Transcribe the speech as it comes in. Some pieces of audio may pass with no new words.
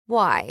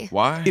Why?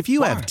 Why? If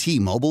you have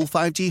T-Mobile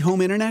 5G home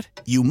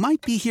internet, you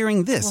might be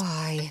hearing this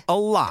Why? a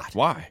lot.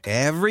 Why?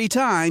 Every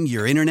time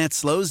your internet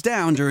slows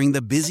down during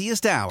the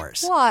busiest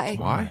hours. Why?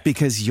 Why?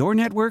 Because your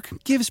network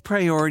gives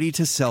priority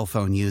to cell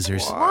phone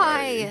users.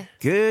 Why?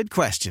 Good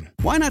question.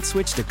 Why not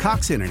switch to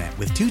Cox Internet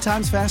with 2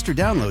 times faster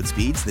download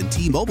speeds than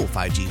T-Mobile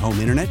 5G home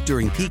internet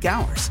during peak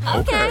hours?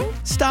 Okay.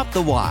 Stop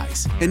the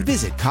whys and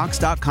visit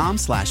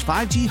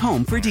cox.com/5G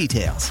home for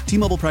details.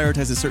 T-Mobile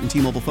prioritizes certain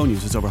T-Mobile phone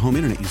users over home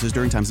internet users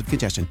during times of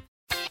congestion.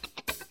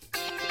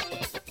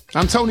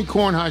 I'm Tony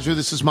Kornheiser.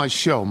 This is my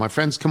show. My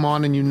friends come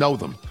on and you know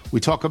them. We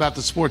talk about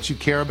the sports you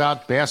care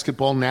about,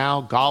 basketball now,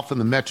 golf, and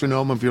the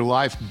metronome of your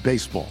life,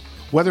 baseball.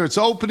 Whether it's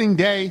opening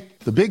day,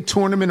 the big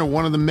tournament, or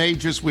one of the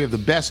majors, we have the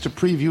best to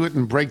preview it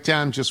and break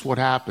down just what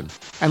happened.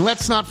 And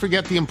let's not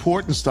forget the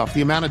important stuff,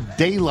 the amount of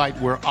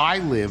daylight where I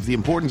live, the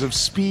importance of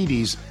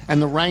speedies,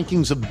 and the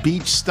rankings of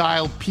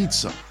beach-style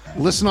pizza.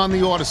 Listen on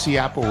the Odyssey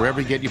app or wherever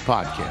you get your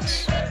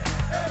podcasts.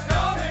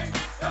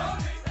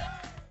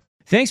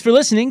 Thanks for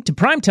listening to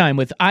Primetime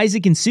with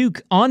Isaac and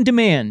Suk on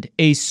Demand,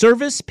 a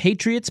Service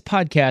Patriots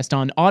podcast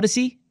on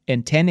Odyssey and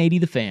 1080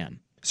 The Fan.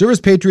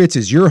 Service Patriots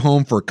is your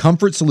home for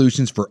comfort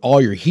solutions for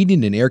all your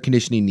heating and air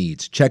conditioning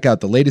needs. Check out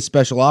the latest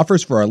special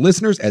offers for our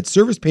listeners at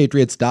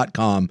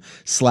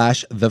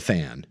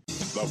servicepatriots.com/thefan.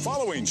 The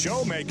following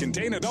show may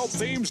contain adult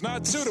themes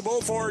not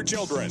suitable for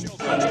children.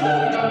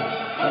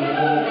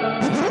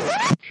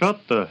 Shut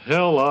the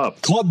hell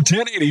up. Club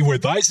 1080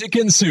 with Isaac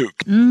and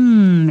Suk.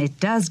 It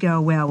does go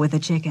well with a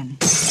chicken.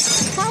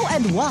 How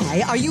and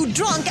why are you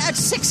drunk at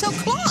 6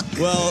 o'clock?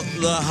 Well,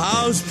 the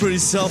how's pretty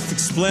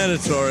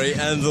self-explanatory,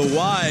 and the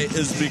why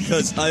is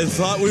because I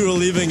thought we were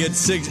leaving at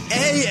 6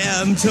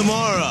 a.m.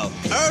 tomorrow.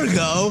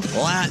 Ergo,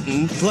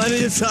 Latin,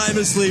 plenty of time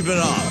to sleep it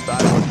off.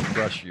 I want to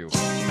crush you.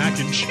 Mac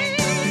and cheese.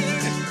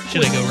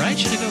 Should I go right?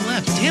 Should I go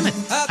left? Damn it.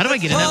 How do I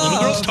get in that little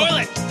girl's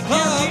toilet?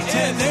 Club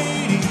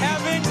 1080,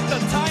 having the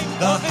time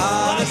the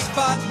hottest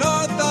spot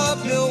north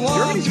of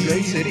Milwaukee. Germany's a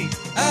great city.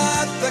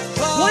 At the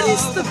club. What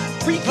is the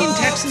freaking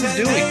Texans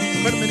doing?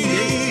 Quite many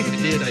days.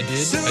 I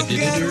did.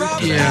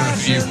 Yeah,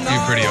 you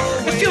pretty are.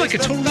 I feel like a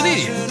total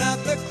idiot.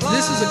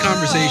 This is a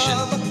conversation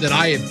that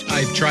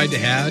I've tried to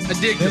have. I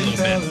dig a little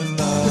bit.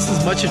 This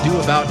is much ado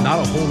about not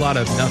a whole lot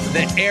of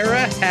nothing. The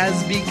era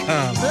has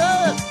become.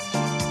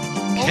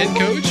 Head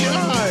coach?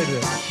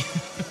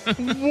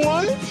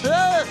 What?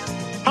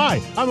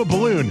 Hi, I'm a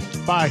balloon.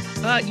 Bye.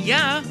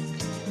 Yeah.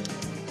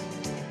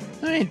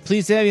 All right,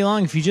 pleased to have you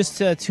along. If you're just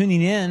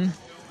tuning in,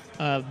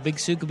 Big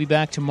Suk will be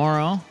back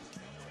tomorrow.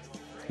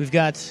 We've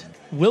got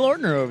Will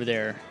Ortner over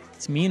there.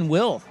 It's me and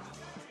Will.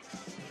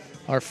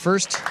 Our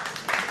first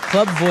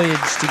club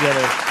voyage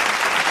together.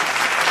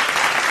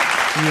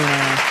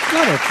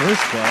 Not our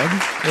first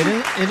club.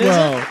 It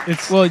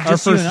is. Well, it's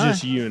just our first. You and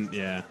just you and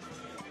yeah.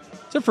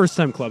 It's our first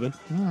time clubbing.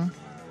 Oh.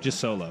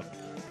 Just solo.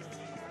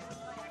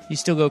 You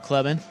still go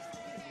clubbing?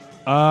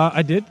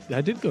 I did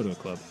go to a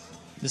club.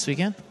 This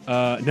weekend?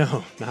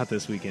 No, not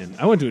this weekend.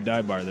 I went to a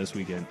dive bar this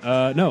weekend.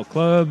 No,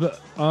 club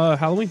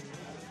Halloween.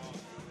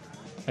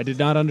 I did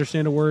not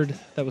understand a word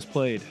that was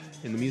played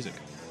in the music.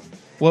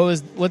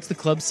 What's the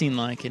club scene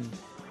like in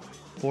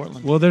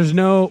Portland? Well, there's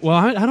no. Well,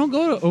 I don't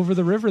go over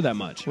the river that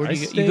much. Where do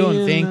you go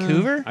in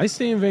Vancouver? I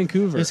stay in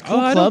Vancouver. There's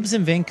cool clubs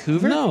in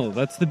Vancouver? No,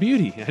 that's the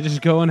beauty. I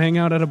just go and hang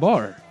out at a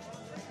bar.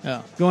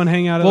 Oh. Go and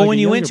hang out at Well, like when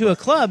a you went to bar. a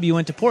club, you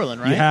went to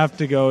Portland, right? You have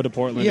to go to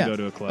Portland to go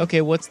to a club.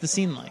 Okay, what's the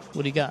scene like?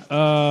 What do you got?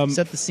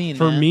 Set the scene,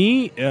 For man.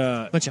 me,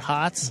 bunch of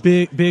hots.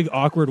 Big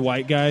awkward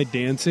white guy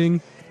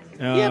dancing.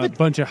 But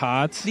bunch of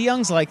hots. The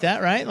youngs like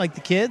that, right? Like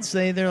the kids,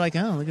 they're like,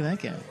 oh, look at that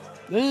guy.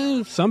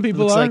 Some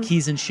people looks are. like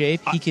he's in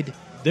shape. He could.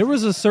 There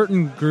was a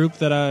certain group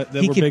that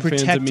He were could big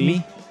fans of protect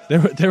me.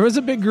 There was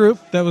a big group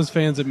that was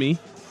fans of me.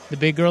 The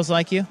big girls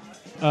like you?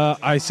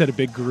 I said a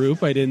big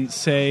group. I didn't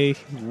say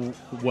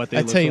what they. I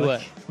looked tell you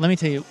like. what. Let me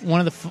tell you. One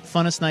of the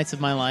funnest nights of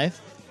my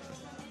life.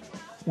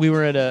 We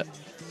were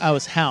I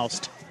was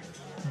housed,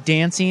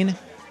 dancing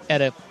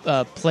at a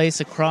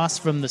place across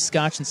from the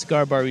Scotch and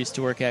Cigar Bar we used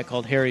to work at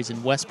called Harry's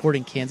in Westport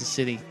in Kansas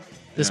City.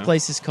 This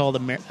place is called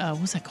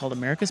what's that called?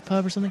 America's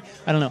Pub or something?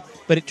 I don't know.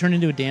 But it turned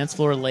into a dance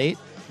floor late.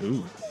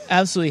 Ooh.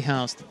 Absolutely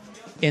housed.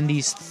 And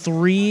these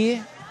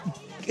three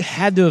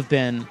had to have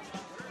been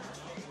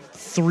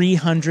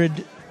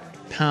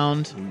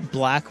 300-pound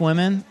black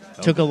women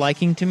took a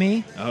liking to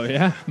me. Oh,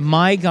 yeah?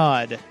 My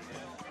God,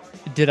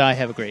 did I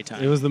have a great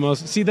time. It was the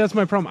most... See, that's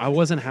my problem. I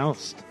wasn't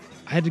housed.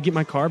 I had to get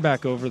my car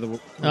back over the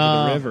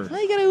river. Well,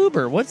 you got an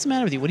Uber. What's the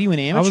matter with you? What are you, an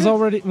amateur? I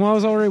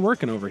was already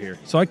working over here.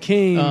 So I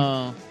came...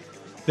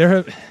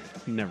 Never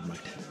mind.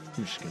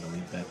 I'm just going to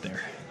leave that there.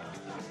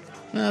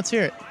 Well, let's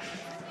hear it.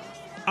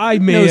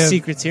 No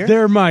secrets here.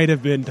 There might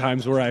have been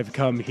times where I've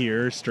come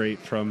here straight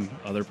from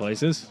other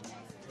places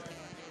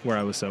where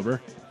I was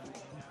sober.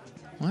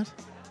 What?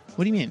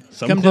 What do you mean?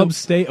 Some clubs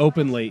stay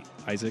open late,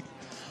 Isaac.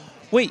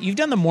 Wait, you've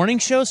done the morning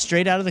show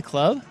straight out of the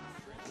club?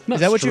 Not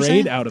Is that what you're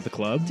saying? straight out of the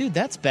club. Dude,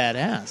 that's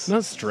badass.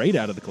 Not straight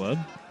out of the club.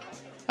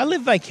 I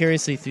live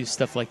vicariously through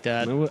stuff like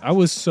that. I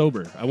was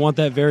sober. I want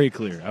that very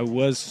clear. I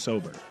was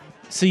sober.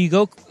 So you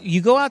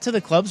go out to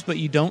the clubs, but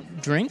you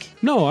don't drink?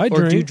 No, I or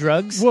drink. do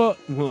drugs? Well,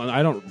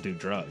 I don't do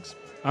drugs.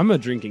 I'm a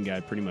drinking guy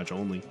pretty much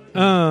only.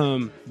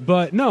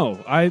 But no,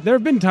 there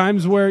have been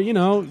times where,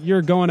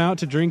 you're going out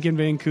to drink in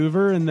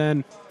Vancouver and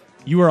then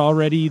you are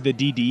already the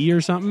DD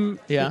or something.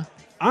 Yeah.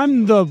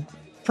 I'm the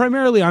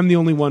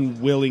only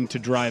one willing to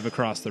drive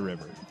across the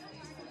river.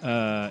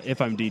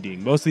 If I'm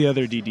DDing. Most of the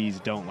other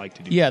DDs don't like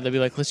to do Yeah, they'll be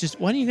like, why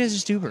don't you guys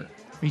just Uber?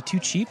 Are you too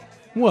cheap?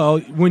 Well,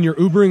 when you're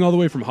Ubering all the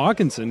way from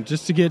Hawkinson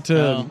just to get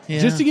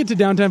to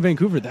downtown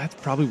Vancouver, that's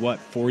probably what,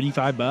 $45,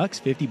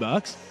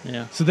 $50?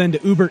 Yeah. So then to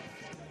Uber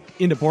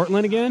into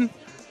Portland again,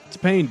 it's a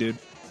pain, dude.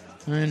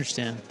 I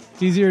understand.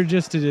 It's easier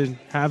just to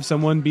have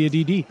someone be a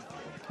DD.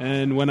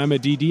 And when I'm a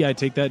DD, I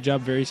take that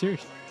job very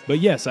serious. But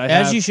yes,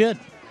 As you should.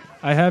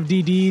 I have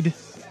DD'd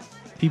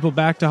people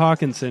back to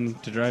Hawkinson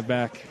to drive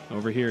back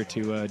over here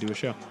to do a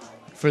show.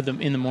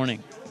 In the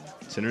morning.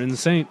 Sinner and the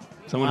Saint.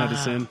 Someone had to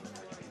sin.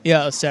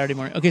 Yeah, it was Saturday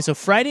morning. Okay, so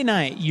Friday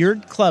night, you're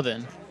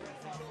clubbing.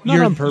 Not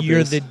on purpose.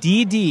 You're the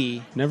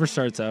DD. Never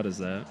starts out as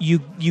that. You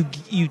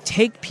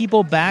take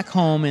people back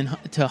home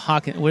to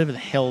Hawkinson, whatever the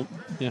hell.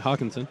 Yeah,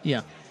 Hawkinson.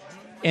 Yeah.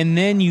 And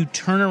then you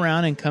turn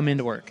around and come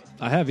into work.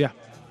 I have, yeah.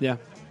 Yeah.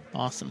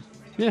 Awesome.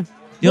 Yeah.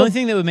 The only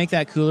thing that would make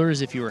that cooler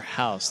is if you were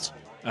housed.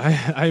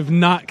 I've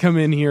not come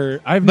in here.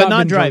 I've But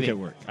not been driving. drunk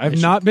at work.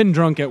 I've not been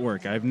drunk at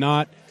work. I've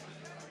not.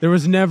 There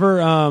was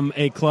never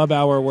a club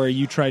hour where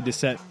you tried to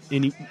set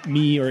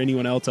me or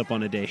anyone else up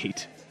on a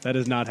date. That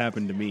has not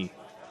happened to me.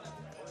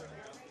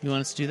 You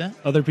want us to do that?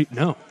 Other people,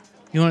 no.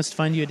 You want us to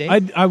find you a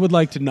date? I would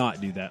like to not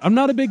do that. I'm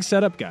not a big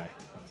setup guy.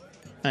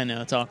 I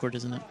know, it's awkward,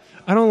 isn't it?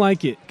 I don't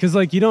like it because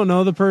you don't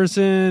know the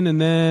person, and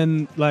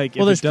then if it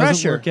doesn't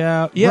pressure. work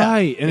out, Yeah,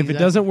 right? And if exactly. it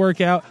doesn't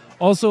work out,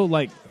 also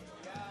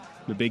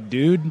the big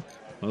dude.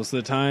 Most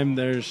of the time,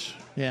 there's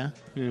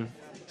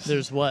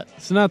There's what?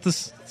 It's not the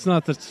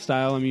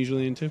style I'm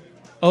usually into.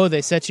 Oh,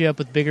 they set you up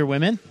with bigger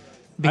women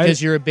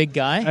because you're a big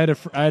guy?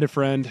 I had a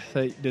friend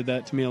that did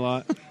that to me a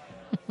lot.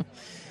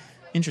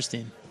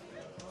 Interesting.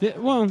 Yeah,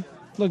 well,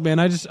 look, man,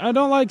 I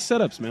don't like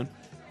setups, man.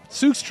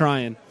 Sook's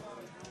trying.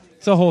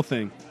 It's a whole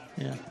thing.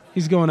 Yeah.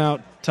 He's going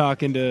out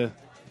talking to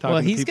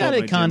he's people got at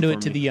a my gym conduit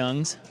for to me. the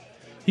youngs.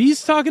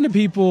 He's talking to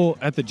people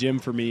at the gym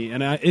for me,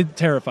 and it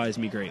terrifies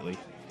me greatly.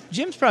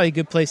 Gym's probably a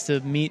good place to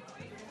meet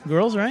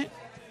girls, right?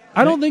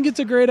 I don't think it's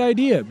a great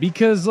idea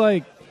because,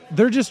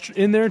 they're just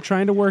in there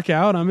trying to work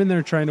out. I'm in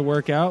there trying to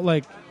work out.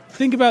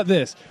 Think about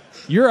this.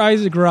 You're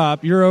Isaac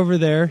Ropp. You're over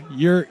there.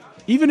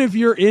 Even if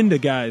you're into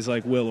guys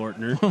like Will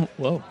Ortner,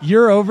 whoa,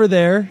 you're over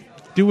there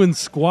doing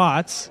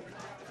squats.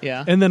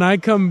 Yeah. And then I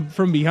come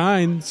from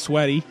behind,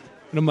 sweaty,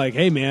 and I'm like,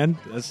 hey, man,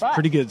 that's a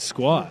pretty good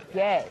squat.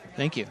 Yeah.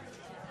 Thank you.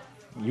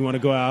 You want to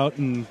go out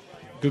and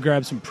go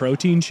grab some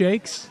protein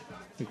shakes?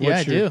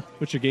 I do.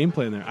 What's your game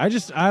plan there? I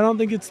don't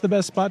think it's the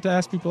best spot to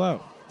ask people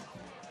out.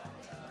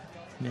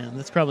 Yeah,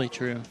 that's probably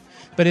true.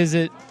 But is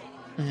it...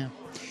 Yeah.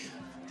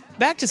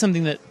 Back to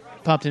something that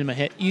popped into my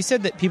head. You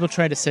said that people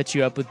try to set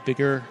you up with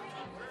bigger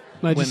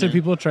I just said women.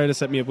 people try to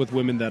set me up with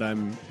women that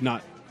I'm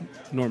not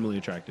normally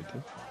attracted to.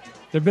 There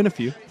have been a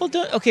few. Well,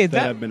 that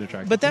I've been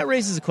attracted But to. that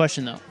raises a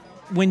question, though.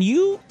 When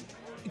you...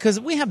 Because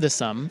we have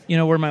this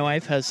where my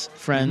wife has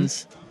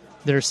friends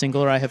that are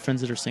single, or I have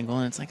friends that are single,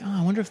 and it's like,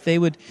 I wonder if they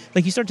would...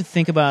 you start to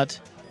think about,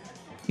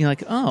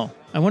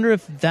 I wonder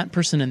if that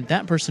person and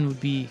that person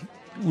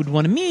would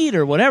want to meet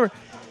or whatever.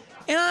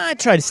 And I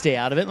try to stay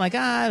out of it.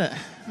 I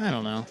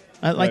don't know.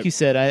 Like you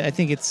said, I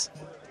think it's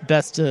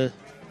best to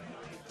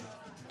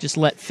just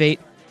let fate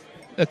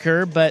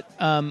occur. But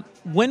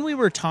when we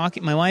were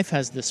talking, my wife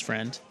has this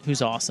friend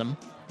who's awesome.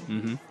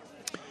 Mm-hmm.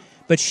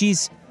 But she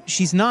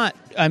is not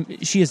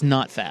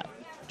fat.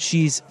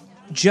 She's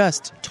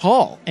just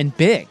tall and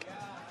big.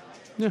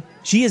 Yeah.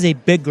 She is a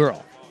big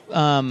girl.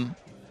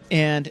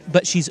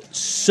 But she's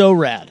so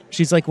rad.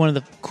 She's one of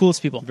the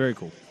coolest people. Very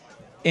cool.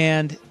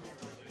 And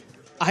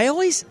I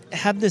always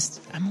have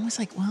this, I'm always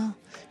like, well,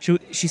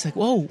 she's like,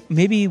 whoa,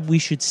 maybe we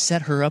should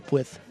set her up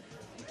with,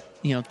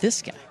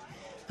 this guy.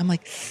 I'm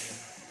like,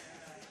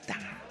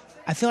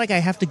 I feel like I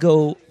have to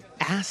go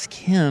ask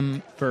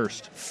him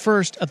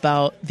first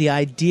about the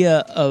idea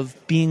of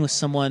being with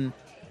someone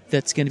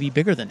that's going to be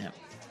bigger than him.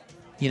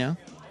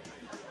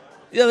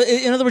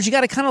 In other words, you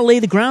got to kind of lay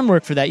the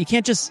groundwork for that. You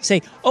can't just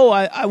say,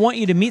 I want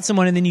you to meet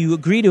someone, and then you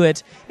agree to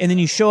it, and then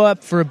you show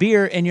up for a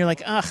beer, and you're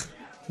like, ugh,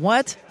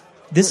 what?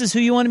 This is who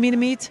you wanted me to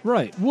meet?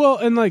 Right. Well,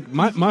 and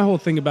my whole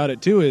thing about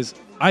it, too, is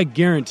I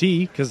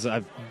guarantee, because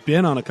I've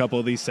been on a couple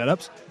of these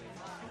setups,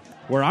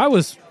 where I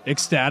was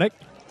ecstatic,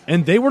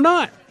 and they were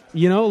not.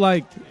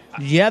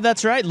 Yeah,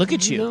 that's right. Look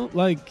at you.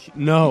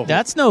 No.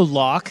 That's no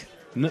lock.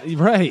 No,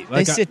 right.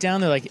 They sit down,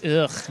 they're like,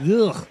 ugh.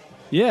 Ugh.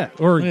 Yeah.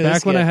 Or Look at back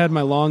this when guy. I had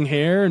my long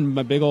hair and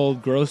my big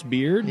old gross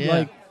beard.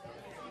 Yeah.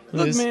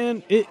 Look,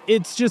 man,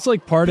 it's just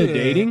part of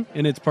dating,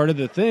 and it's part of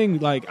the thing.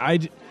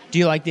 Do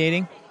you like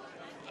dating?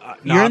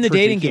 You're in the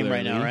dating game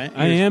right now, right?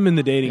 I am in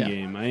the dating Yeah.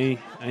 game. I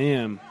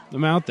am.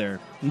 I'm out there.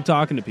 I'm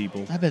talking to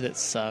people. I bet it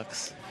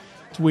sucks.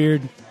 It's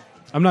weird.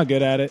 I'm not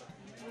good at it.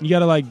 You got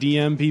to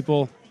DM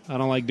people I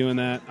don't like doing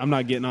that. I'm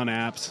not getting on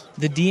apps.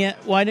 The DM.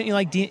 Why don't you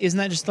like DM? Isn't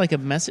that just like a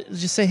message?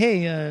 Just say,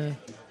 hey,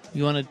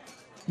 you want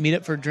to meet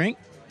up for a drink?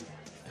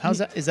 How's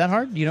that? Is that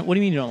hard? What do you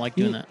mean you don't like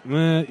doing that?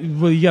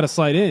 Well, you got to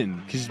slide in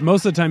because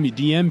most of the time you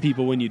DM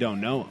people when you don't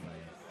know them.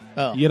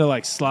 Oh, you got to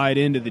like slide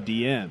into the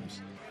DMs.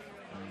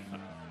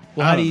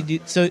 Well, how do you do?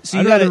 So you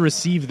I'd got rather to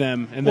receive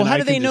them, and well, then how I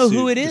do can they know just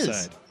who it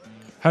decide.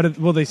 is?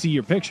 Well, they see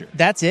your picture.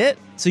 That's it.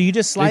 So you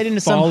just slide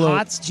into some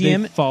hot's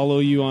GM. They follow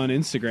you on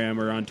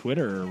Instagram or on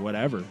Twitter or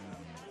whatever.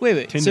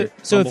 Wait. Tinder,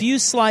 so Bumble. if you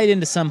slide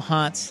into some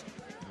hot's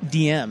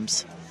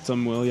DMs,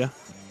 Some will, yeah.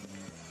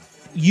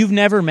 you've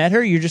never met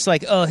her. You're just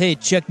like, oh, hey,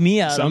 check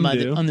me out Some on,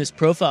 do. on this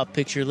profile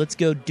picture. Let's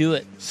go do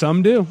it.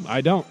 Some do.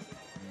 I don't.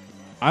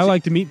 I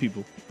like to meet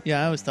people.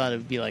 Yeah, I always thought it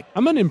would be like,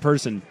 I'm an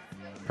in-person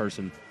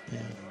person. yeah,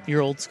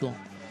 you're old school.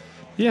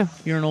 Yeah.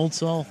 You're an old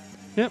soul.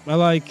 Yep. I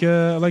like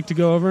to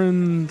go over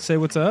and say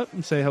what's up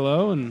and say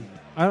hello, and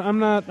I'm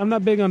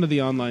not big onto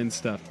the online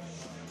stuff.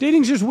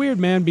 Dating's just weird,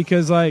 man,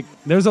 because like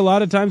there's a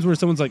lot of times where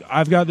someone's like,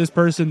 I've got this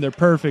person, they're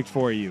perfect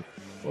for you.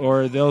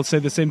 Or they'll say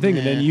the same thing,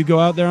 and then you go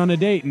out there on a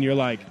date and you're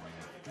like,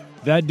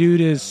 that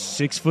dude is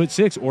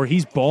 6'6", or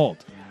he's bald.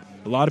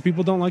 A lot of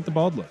people don't like the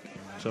bald look.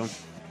 So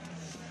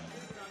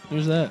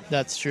there's that.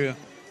 That's true.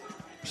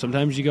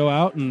 Sometimes you go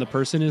out and the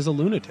person is a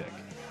lunatic,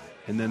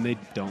 and then they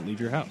don't leave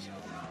your house.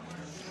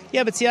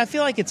 Yeah, but see, I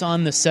feel like it's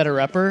on the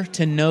setter-upper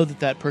to know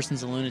that that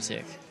person's a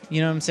lunatic. You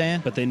know what I'm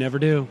saying? But they never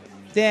do.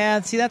 Yeah,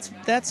 see,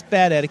 that's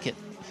bad etiquette.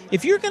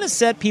 If you're going to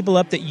set people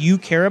up that you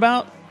care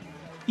about,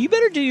 you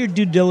better do your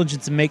due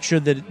diligence and make sure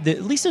that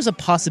at least there's a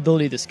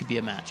possibility this could be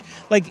a match.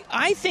 Like,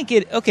 I think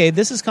okay,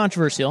 this is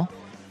controversial,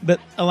 but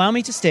allow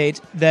me to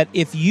state that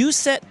if you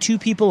set two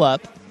people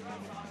up,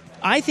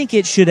 I think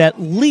it should at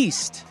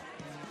least,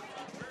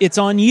 it's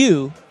on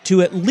you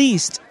to at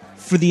least,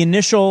 for the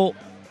initial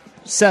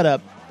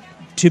setup,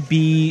 to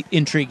be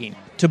intriguing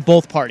to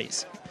both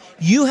parties.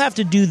 You have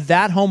to do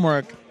that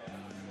homework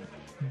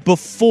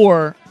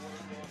before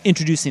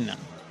introducing them.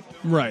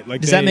 Right.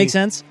 Like, does that make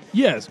sense?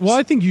 Yes. Well,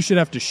 I think you should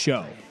have to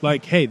show.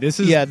 Like, hey, this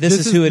is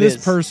who it is.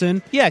 This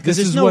person. Yeah, because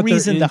there's no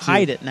reason to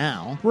hide it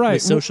now. Right.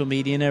 With social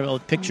media and all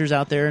the pictures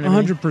out there and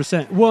everything.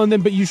 100%. Well,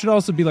 but you should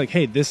also be like,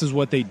 hey, this is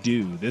what they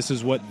do. This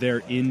is what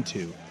they're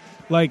into.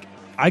 Like,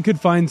 I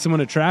could find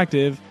someone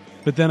attractive,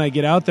 but then I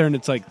get out there and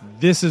it's like,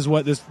 this is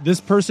what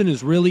this person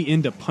is really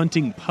into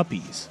punting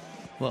puppies.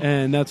 Well,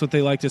 and that's what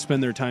they like to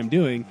spend their time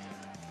doing.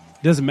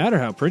 Doesn't matter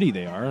how pretty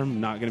they are.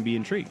 I'm not going to be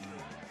intrigued.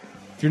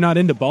 If you're not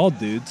into bald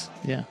dudes,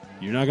 yeah,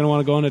 you're not going to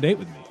want to go on a date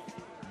with me.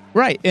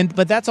 Right,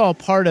 but that's all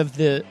part of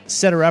the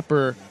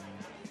setter-upper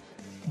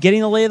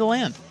getting the lay of the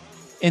land.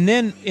 And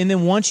then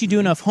once you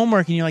do enough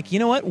homework and you're like, you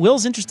know what,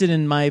 Will's interested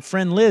in my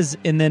friend Liz,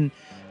 and then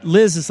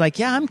Liz is like,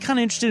 yeah, I'm kind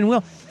of interested in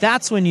Will.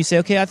 That's when you say,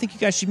 okay, I think you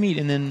guys should meet,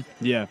 and then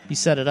you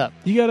set it up.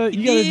 You gotta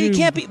you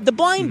can't be the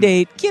blind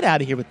date. Get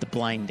out of here with the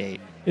blind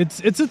date.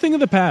 It's a thing of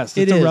the past.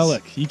 It's a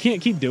relic. You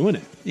can't keep doing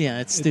it. Yeah,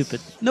 it's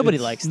stupid. Nobody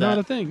likes that. It's not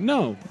a thing.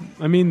 No.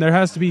 I mean, there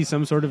has to be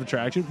some sort of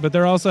attraction, but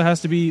there also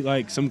has to be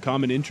like some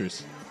common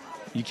interest.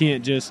 You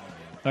can't just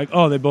like,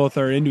 oh, they both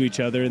are into each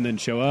other and then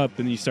show up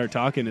and you start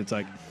talking. It's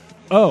like,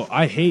 oh,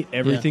 I hate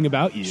everything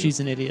about you. She's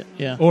an idiot.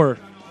 Yeah. Or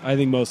I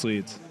think mostly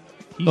it's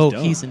dumb.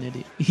 He's an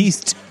idiot.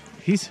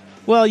 He's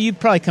well, you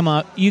probably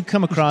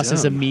come across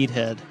as a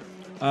meathead.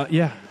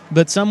 Yeah.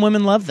 But some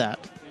women love that.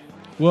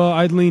 Well,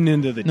 I'd lean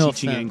into the No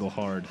teaching offense. angle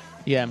hard.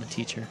 Yeah, I'm a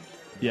teacher.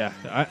 Yeah,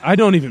 I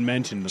don't even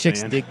mention the Chicks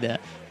fan. dig that.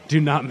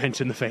 Do not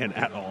mention the fan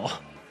at all.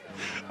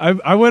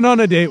 I went on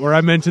a date where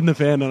I mentioned the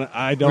fan, and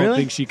I don't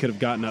think she could have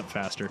gotten up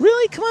faster.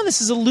 Really? Come on,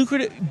 this is a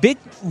lucrative, big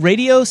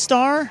radio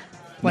star.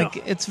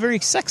 Like, it's very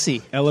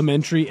sexy.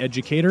 Elementary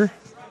educator.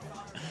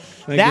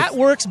 That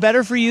works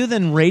better for you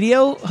than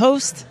radio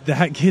host?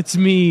 That gets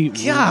me...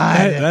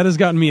 God. That has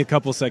gotten me a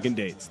couple second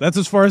dates. That's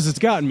as far as it's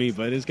gotten me,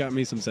 but it's got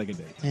me some second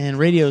dates. And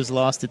radio's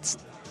lost its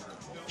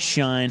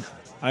shine.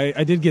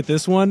 I did get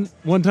this one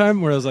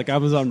time where I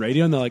was on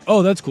radio, and they're like,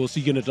 oh, that's cool. So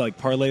you're going to like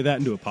parlay that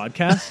into a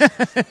podcast?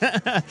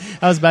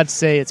 I was about to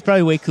say, it's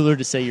probably way cooler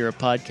to say you're a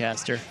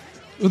podcaster.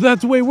 Well,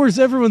 that's way worse.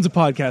 Everyone's a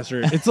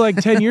podcaster. It's like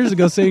 10 years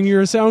ago saying you're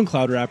a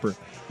SoundCloud rapper.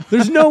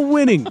 There's no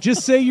winning.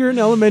 Just say you're an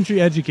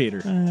elementary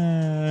educator.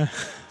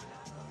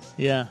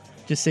 Yeah.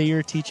 Just say you're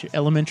a teacher,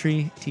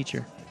 elementary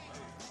teacher.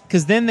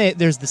 Because then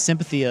there's the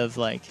sympathy of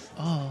like,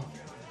 oh.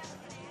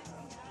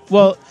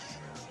 Well.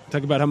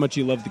 Talk about how much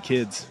you love the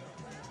kids.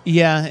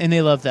 Yeah, and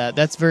they love that.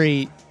 That's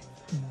very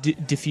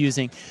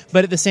diffusing.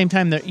 But at the same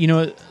time,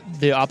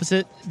 the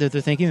opposite that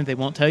they're thinking that they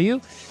won't tell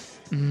you,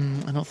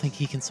 I don't think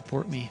he can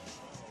support me.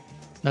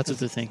 That's what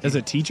they're thinking. As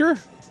a teacher?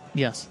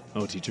 Yes.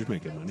 Oh, teachers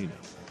make good money now.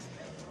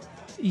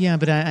 Yeah,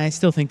 but I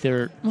still think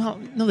no,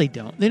 they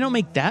don't. They don't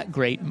make that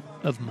great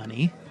of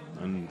money.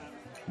 And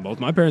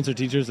both my parents are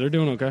teachers. They're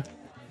doing okay.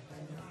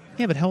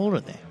 Yeah, but how old are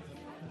they?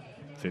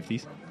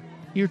 50s.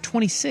 You're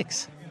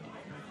 26.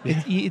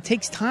 Yeah. It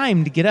takes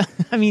time to get up.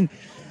 I mean,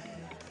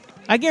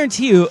 I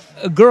guarantee you,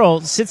 a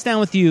girl sits down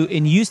with you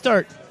and you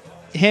start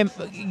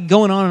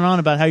going on and on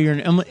about how you're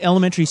an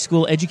elementary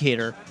school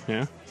educator.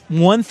 Yeah.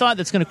 one thought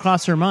that's going to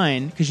cross her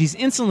mind, because she's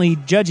instantly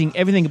judging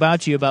everything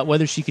about you about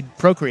whether she could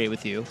procreate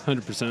with you.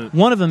 100%.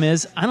 One of them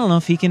is, I don't know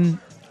if he can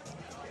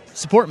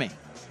support me.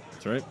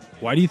 That's right.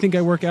 Why do you think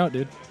I work out,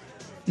 dude?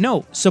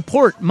 No,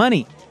 support,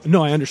 money.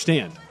 No, I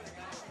understand.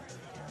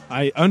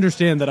 I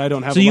understand that I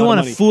don't have. So a you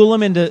want to fool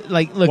him into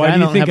like, look, I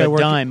don't have a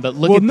dime, but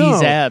look at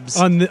these abs.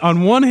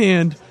 On one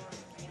hand,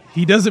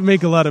 he doesn't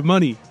make a lot of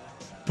money,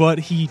 but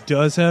he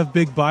does have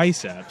big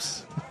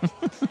biceps.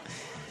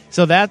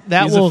 So that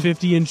He's will a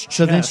 50-inch chest.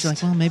 So then she's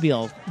like, well, maybe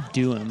I'll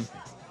do him,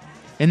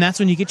 and that's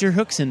when you get your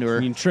hooks into her.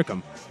 You can trick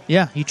him.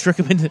 Yeah, you trick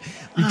him into.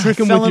 You trick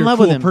him with your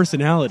cool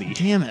personality.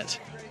 Damn it!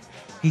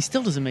 He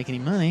still doesn't make any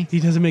money. He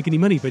doesn't make any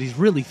money, but he's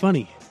really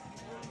funny.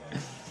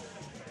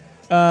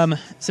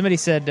 Somebody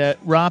said,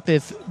 Rop,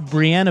 if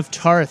Brienne of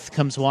Tarth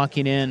comes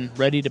walking in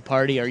ready to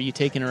party, are you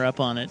taking her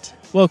up on it?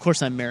 Well, of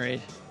course I'm married.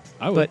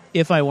 I would. But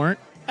if I weren't,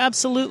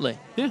 absolutely.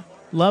 Yeah.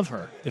 Love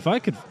her.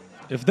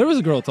 If there was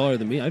a girl taller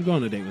than me, I'd go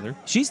on a date with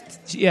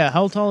her.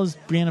 How tall is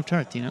Brienne of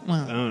Tarth? Do you know?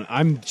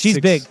 Well, she's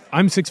big.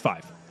 I'm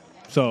 6'5",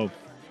 so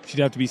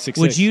she'd have to be 6'6".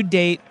 Would you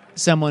date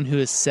someone who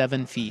is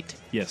 7 feet?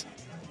 Yes.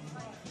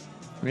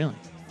 Really?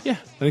 Yeah,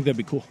 I think that'd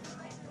be cool.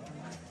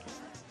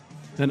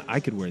 Then I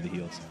could wear the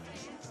heels.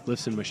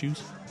 Lifts in my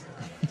shoes.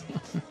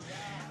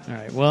 All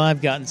right. Well,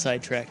 I've gotten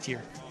sidetracked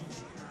here.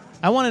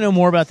 I want to know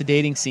more about the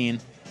dating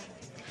scene.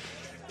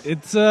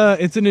 It's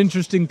an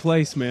interesting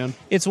place, man.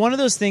 It's one of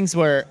those things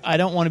where I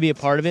don't want to be a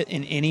part of it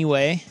in any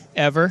way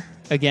ever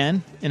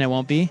again, and I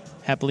won't be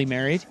happily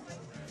married.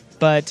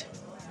 But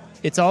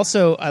it's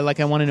also I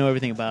want to know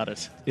everything about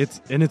it.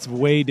 It's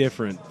way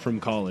different from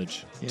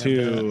college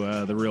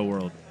to the real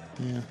world.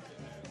 Yeah.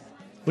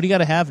 What do you got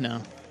to have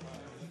now?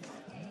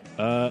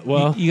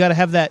 Well, you got to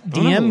have that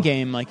DM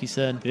game, like you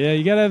said. Yeah,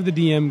 you got to have the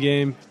DM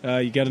game.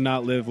 You got to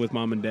not live with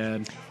mom and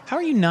dad. How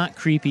are you not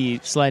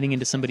creepy sliding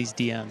into somebody's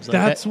DMs?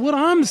 That's what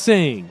I'm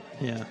saying.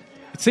 Yeah.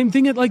 Same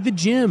thing at the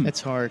gym. It's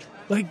hard.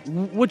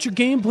 What's your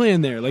game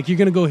plan there? You're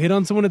going to go hit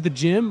on someone at the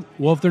gym?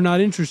 Well, if they're not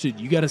interested,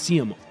 you got to see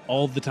them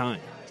all the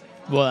time.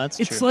 Well, that's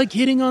true. It's like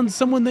hitting on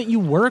someone that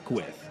you work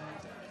with.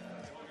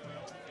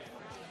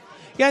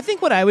 Yeah, I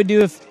think what I would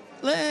do if...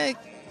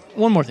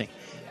 one more thing.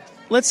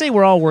 Let's say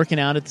we're all working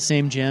out at the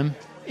same gym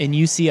and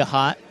you see a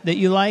hot that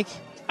you like.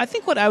 I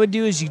think what I would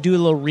do is you do a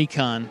little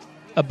recon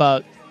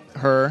about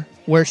her,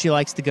 where she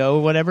likes to go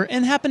or whatever,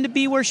 and happen to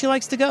be where she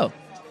likes to go.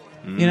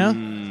 You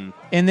know?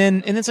 And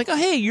then it's like, oh,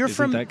 hey, you're Isn't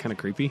from... that kind of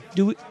creepy?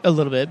 A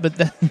little bit, but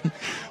then...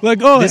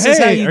 this is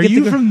how you are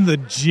you from the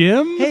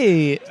gym?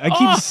 Hey. I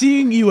keep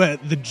seeing you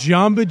at the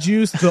Jamba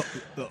Juice, the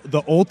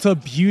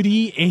Ulta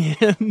Beauty,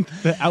 and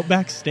the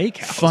Outback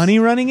Steakhouse. Funny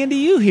running into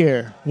you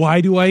here. Why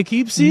do I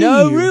keep seeing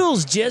No you?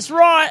 rules, just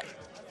right.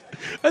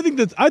 I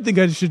think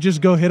I should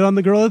just go hit on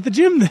the girl at the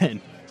gym then.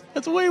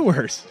 That's way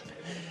worse.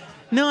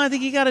 No, I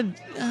think you got to...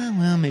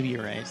 well, maybe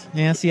you're right.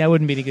 Yeah, see, I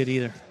wouldn't be any good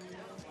either.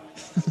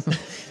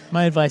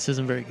 My advice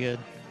isn't very good.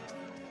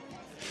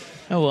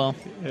 Oh, well.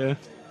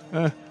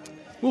 Yeah.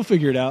 We'll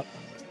figure it out.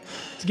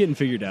 It's getting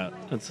figured out.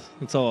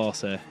 That's all I'll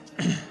say.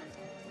 A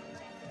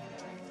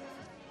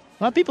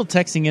lot of people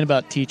texting in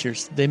about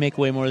teachers. They make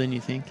way more than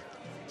you think.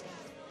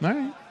 All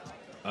right.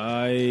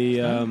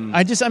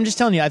 I'm just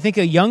telling you, I think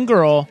a young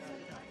girl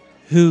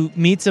who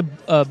meets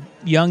a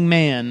young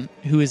man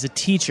who is a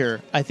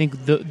teacher, I think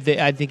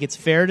I think it's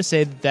fair to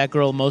say that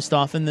girl most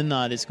often than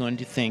not is going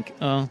to think,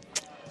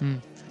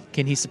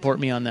 can he support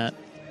me on that?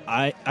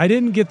 I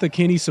didn't get the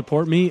can he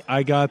support me.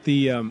 I got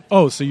the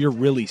so you're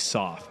really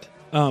soft.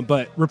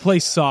 But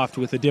replace soft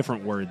with a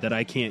different word that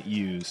I can't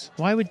use.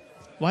 Why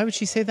would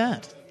she say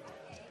that?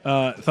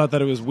 Thought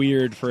that it was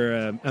weird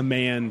for a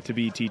man to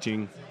be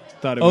teaching.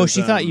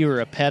 She thought you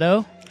were a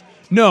pedo?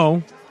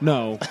 No.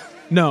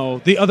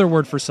 The other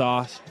word for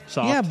soft.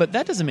 Yeah, but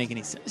that doesn't make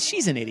any sense.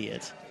 She's an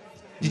idiot.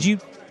 Did you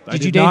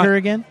date not. her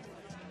again?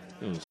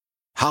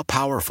 How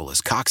powerful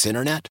is Cox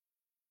Internet?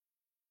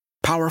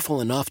 Powerful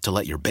enough to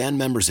let your band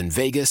members in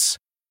Vegas,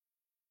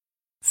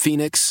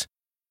 Phoenix,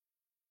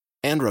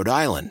 and Rhode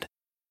Island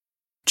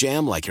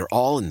jam like you're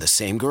all in the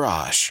same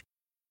garage.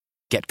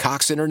 Get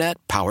Cox Internet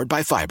powered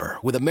by fiber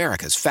with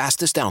America's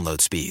fastest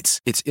download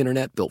speeds. It's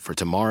internet built for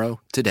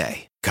tomorrow,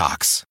 today.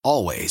 Cox,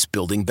 always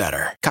building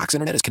better. Cox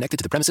Internet is connected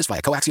to the premises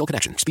via coaxial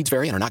connection. Speeds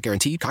vary and are not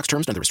guaranteed. Cox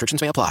terms and other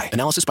restrictions may apply.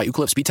 Analysis by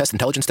Ookla Speed Test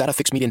Intelligence Data.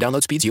 Fixed median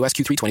download speeds. US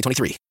Q3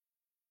 2023.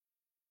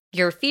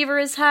 Your fever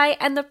is high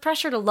and the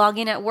pressure to log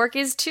in at work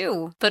is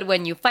too. But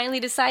when you finally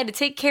decide to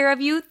take care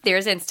of you,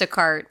 there's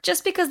Instacart.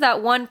 Just because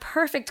that one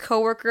perfect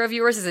coworker of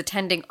yours is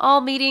attending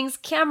all meetings,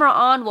 camera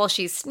on while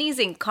she's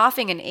sneezing,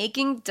 coughing, and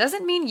aching,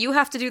 doesn't mean you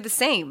have to do the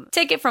same.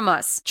 Take it from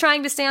us.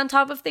 Trying to stay on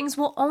top of things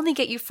will only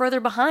get you further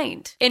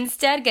behind.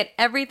 Instead, get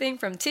everything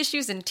from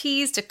tissues and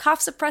teas to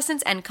cough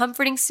suppressants and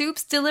comforting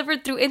soups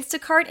delivered through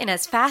Instacart in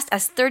as fast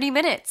as 30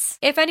 minutes.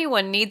 If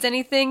anyone needs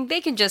anything,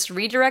 they can just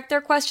redirect their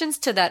questions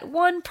to that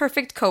one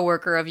perfect coworker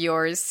of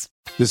yours.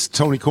 This is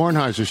Tony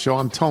Kornheiser's show.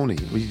 I'm Tony.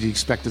 You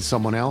expected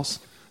someone else?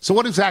 So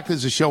what exactly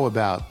is the show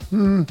about?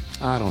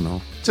 I don't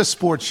know. It's a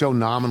sports show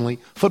nominally.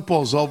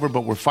 Football's over,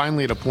 but we're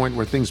finally at a point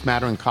where things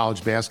matter in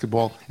college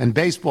basketball, and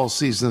baseball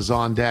season is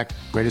on deck.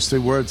 Greatest 3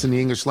 words in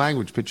the English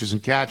language, pitchers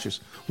and catchers.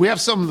 We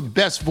have some of the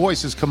best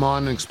voices come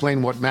on and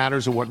explain what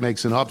matters or what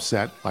makes an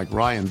upset, like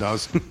Ryan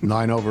does,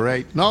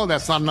 9/8. No,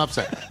 that's not an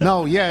upset.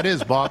 No, yeah, it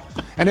is, Bob.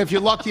 And if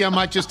you're lucky, I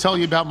might just tell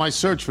you about my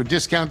search for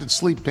discounted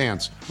sleep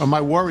pants or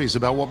my worries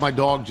about what my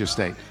dog just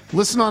ate.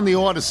 Listen on the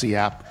Odyssey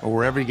app or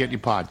wherever you get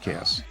your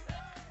podcasts.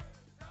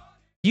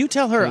 You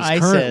tell her I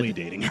was currently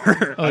dating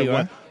her. Oh, you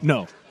are?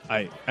 No.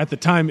 At the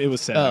time it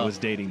was said I was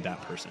dating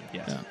that person.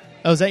 Yes. Yeah.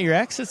 Oh, is that your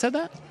ex that said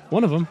that?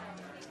 One of them.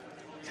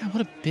 God,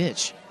 what a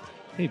bitch.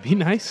 Hey, be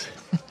nice.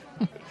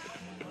 All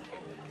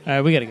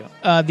right, we got to go.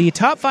 The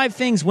top 5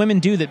 things women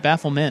do that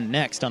baffle men,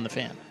 next on The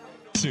Fan.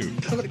 I'm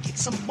gonna kick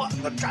some butt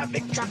in the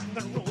traffic, truck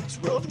the roads,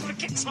 road. I'm gonna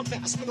kick some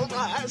ass with a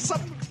rise. I'm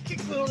gonna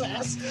kick little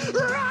ass.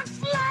 Rock,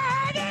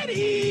 slide, and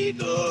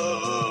eagle.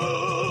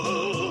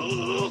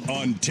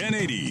 On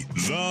 1080,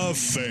 The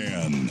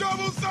Fan.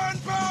 Double sun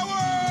power!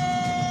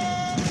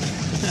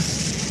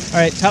 All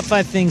right, top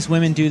 5 things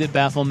women do that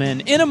baffle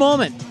men in a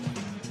moment.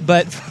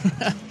 But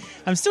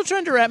I'm still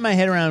trying to wrap my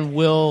head around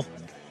Will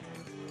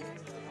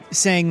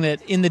saying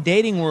that in the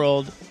dating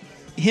world,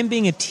 him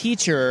being a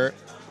teacher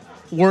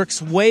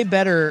works way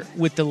better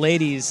with the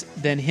ladies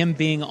than him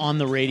being on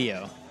the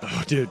radio.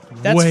 Oh, dude,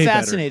 that's way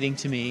fascinating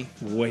to me.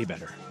 Way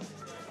better.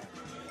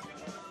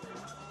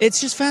 It's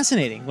just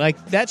fascinating.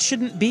 Like, that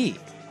shouldn't be.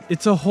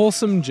 It's a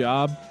wholesome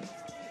job.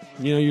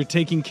 You know, you're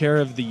taking care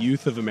of the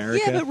youth of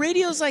America. Yeah, but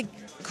radio's like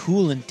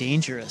cool and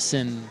dangerous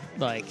and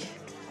like,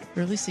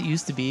 or at least it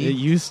used to be. It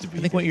used to be.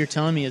 I think what you're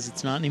telling me is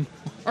it's not anymore.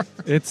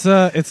 It's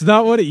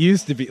not what it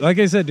used to be. Like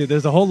I said, dude,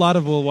 there's a whole lot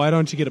of, well, why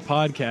don't you get a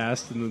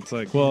podcast? And it's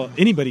like, well,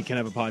 anybody can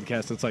have a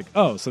podcast. It's like,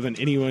 oh, so then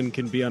anyone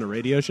can be on a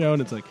radio show?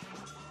 And it's like,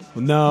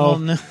 well, no. Well,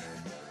 no.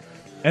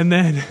 And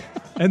then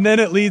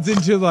it leads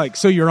into like,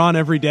 so you're on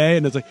every day?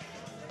 And it's like,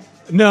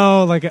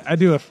 no, like I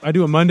do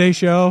a Monday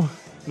show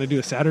and I do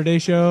a Saturday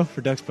show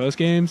for Ducks post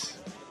games.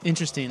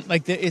 Interesting.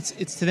 Like it's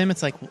to them,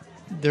 it's like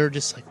they're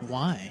just like,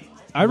 why?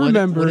 I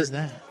remember. What is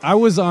that? I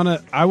was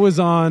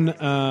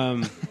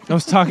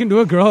talking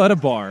to a girl at a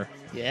bar.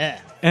 Yeah.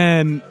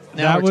 And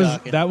Now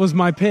that was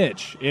my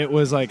pitch. It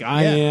was like,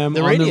 I am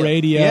on the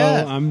radio.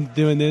 Yeah. I'm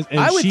doing this. And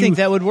I would think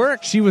that would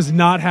work. She was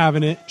not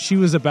having it. She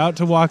was about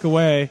to walk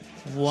away.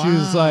 Wow. She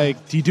was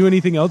like, do you do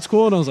anything else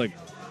cool? And I was like,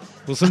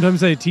 well,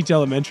 sometimes I teach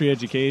elementary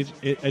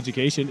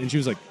education. And she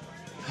was like,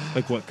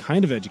 what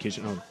kind of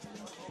education? Oh,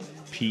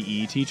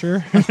 PE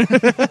teacher.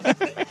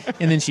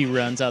 And then she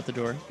runs out the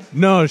door.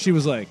 No, she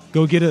was like,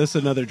 go get us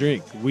another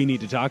drink. We need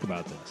to talk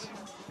about this.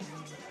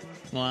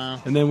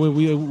 Wow. And then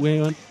we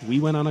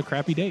went on a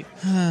crappy date.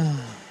 That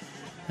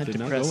Did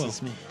not go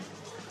depresses well. me.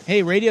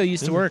 Hey, radio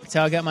used to work. That's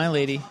how I got my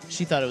lady.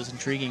 She thought it was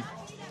intriguing.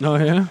 Oh,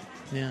 yeah?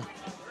 Yeah.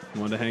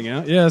 Wanted to hang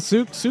out? Yeah,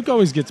 Sook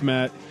always gets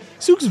mad.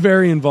 Sook's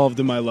very involved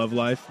in my love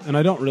life, and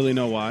I don't really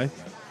know why.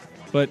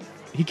 But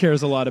he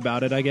cares a lot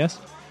about it, I guess.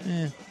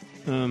 Yeah.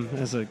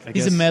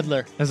 He's a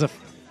meddler.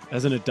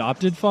 As an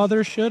adopted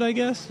father should, I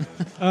guess.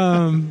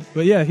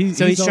 But yeah, he's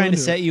trying to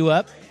set you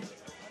up?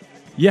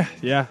 Yeah.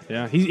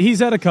 He's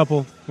had a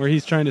couple where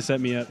he's trying to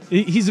set me up.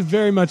 He's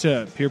very much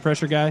a peer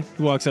pressure guy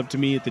who walks up to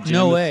me at the gym.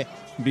 No way.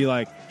 And be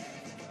like,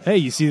 hey,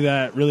 you see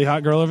that really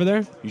hot girl over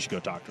there? You should go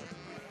talk to her.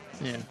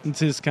 Yeah. It's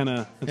his kind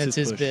of... That's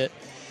his bit.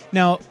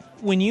 Now,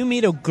 when you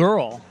meet a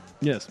girl...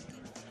 Yes.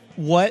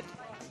 What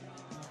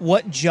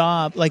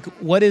job... Like,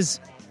 what's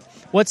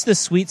the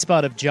sweet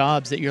spot of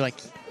jobs that you're like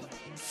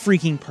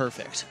freaking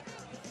perfect?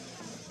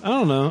 I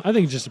don't know. I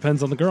think it just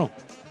depends on the girl.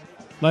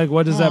 Like,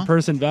 what does that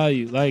person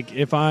value? Like,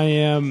 if I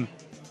am...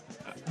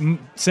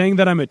 saying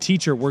that I'm a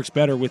teacher works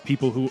better with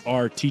people who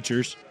are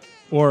teachers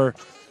or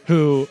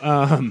who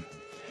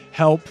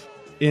help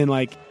in,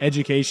 like,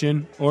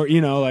 education or,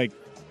 like,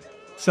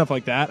 stuff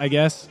like that, I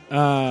guess.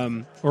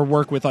 Or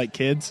work with, like,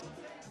 kids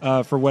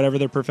for whatever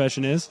their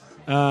profession is.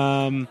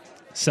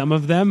 Some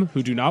of them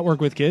who do not work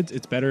with kids,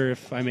 it's better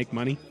if I make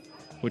money,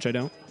 which I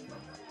don't.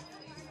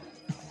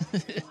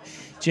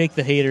 Jake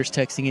the hater's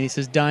texting and he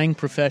says, dying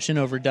profession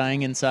over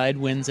dying inside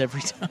wins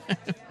every time.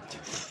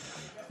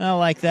 I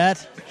like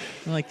that.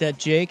 I like that,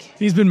 Jake.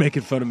 He's been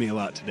making fun of me a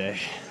lot today.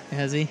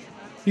 Has he?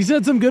 He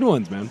said some good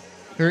ones, man.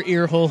 Her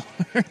ear hole,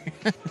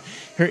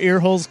 her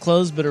ear hole's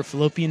closed, but her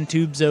fallopian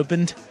tube's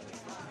opened.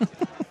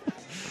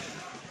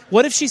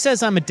 What if she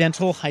says I'm a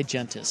dental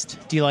hygienist?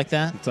 Do you like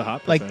that? It's a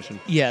hot profession.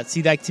 Like, yeah,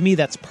 see, like to me,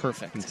 that's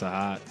perfect. It's a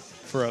hot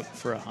for a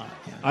hot.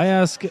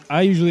 Yeah.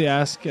 I usually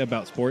ask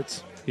about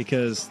sports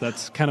because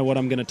that's kind of what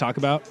I'm going to talk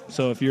about.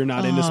 So if you're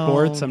not into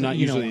sports, I'm not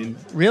usually.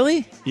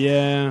 Really?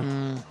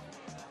 Yeah.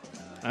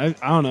 I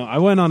don't know. I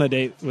went on a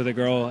date with a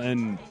girl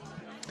and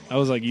I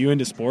was like, "You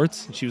into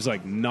sports?" And she was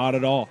like, "Not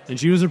at all." And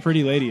she was a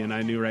pretty lady, and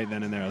I knew right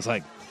then and there. I was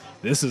like,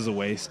 "This is a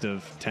waste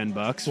of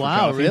 $10 for wow,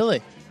 coffee."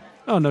 Really?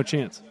 Oh, no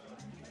chance.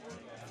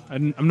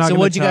 I'm not. So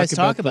what'd you guys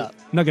talk about?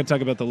 I'm not going to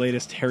talk about the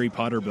latest Harry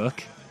Potter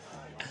book.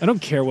 I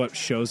don't care what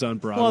shows on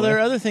Broadway. Well, there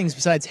are other things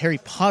besides Harry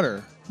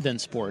Potter. than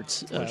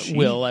sports.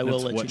 Well, I will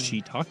that's let what you know.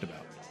 she talked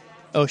about.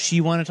 Oh,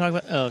 she wanted to talk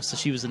about. Oh, so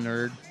she was a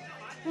nerd.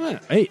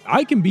 Hey,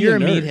 I can be You're a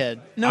nerd. meathead.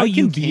 No, I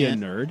you can be a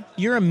can't. nerd.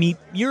 You're a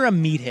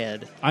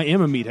meathead. I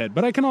am a meathead,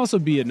 but I can also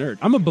be a nerd.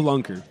 I'm a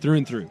belunker through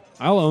and through.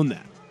 I'll own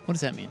that. What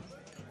does that mean?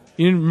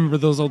 You remember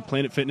those old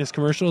Planet Fitness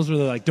commercials where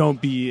they're like, "Don't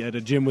be at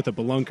a gym with a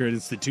belunker." And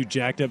it's the two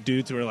jacked up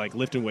dudes who are like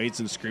lifting weights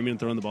and screaming and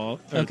throwing the ball,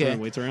 or Okay. throwing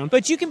weights around.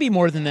 But you can be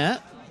more than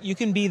that. You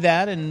can be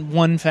that in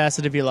one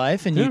facet of your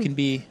life, and Yeah. you can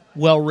be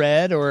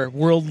well-read or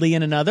worldly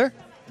in another.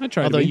 I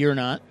try Although to be. you're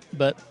not,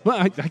 but Well,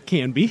 I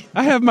can be.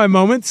 I have my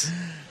moments.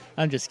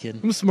 I'm just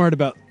kidding. I'm smart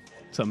about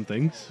some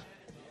things.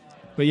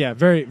 But yeah,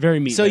 very, very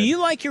meathead. So you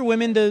like your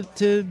women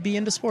to be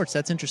into sports?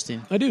 That's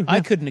interesting. I do. I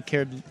yeah. couldn't have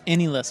cared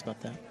any less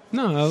about that.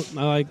 No,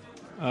 I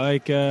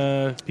like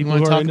people You who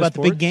want are to talk into about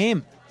the big sports.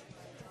 game?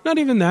 Not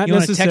even that You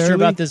want to necessarily. text her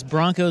about this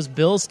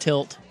Broncos-Bills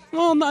tilt?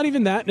 Well, not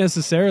even that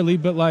necessarily,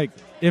 but like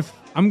if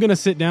I'm going to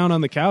sit down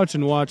on the couch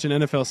and watch an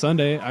NFL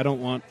Sunday, I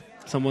don't want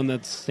someone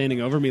that's standing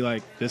over me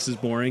like, this is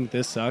boring,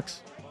 this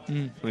sucks.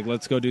 Like,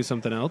 let's go do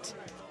something else.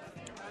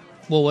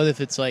 Well, what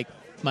if it's like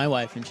my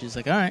wife and she's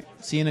like, all right,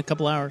 see you in a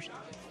couple hours.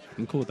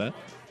 I'm cool with that.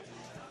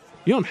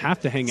 You don't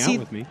have to hang See, out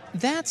with me.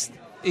 That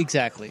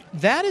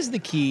is the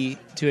key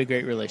to a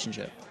great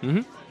relationship.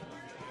 Mm-hmm.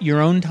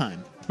 Your own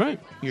time. Right.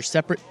 Your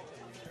separate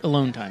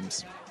alone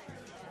times.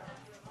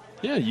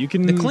 Yeah, you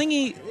can... The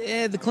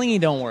clingy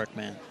don't work,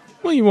 man.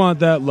 Well, you want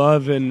that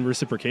love and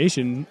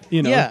reciprocation,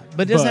 you know. Yeah,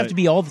 but it doesn't have to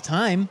be all the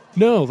time.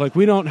 No, like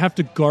we don't have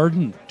to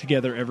garden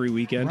together every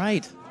weekend.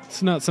 Right.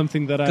 It's not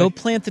something that Go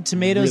plant the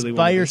tomatoes really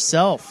by wanna do.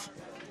 yourself.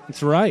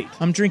 That's right.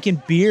 I'm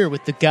drinking beer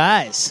with the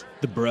guys.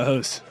 The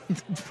bros.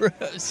 The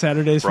bros.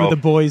 Saturdays Bro. for the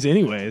boys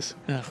anyways.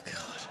 Oh,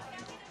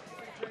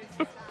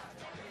 God.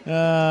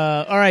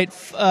 All right.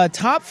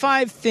 Top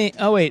 5 things.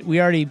 Oh, wait.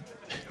 We already...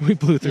 We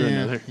blew through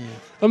another. Yeah.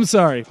 I'm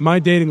sorry. My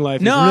dating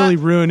life is really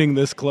ruining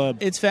this club.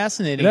 It's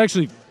fascinating. It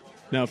actually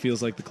now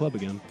feels like the club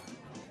again.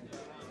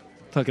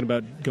 Talking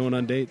about going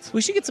on dates.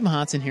 We should get some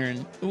hots in here,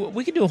 and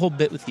we could do a whole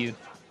bit with you.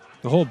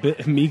 The whole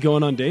bit, me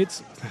going on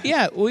dates?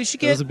 Yeah, we should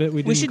That was a bit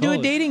we did we in should do a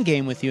college. dating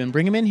game with you and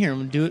bring them in here,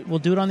 and we'll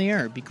do it on the air.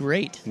 It'd be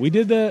great. We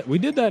did that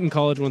in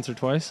college once or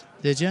twice.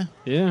 Did you?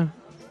 Yeah.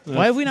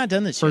 Why have we not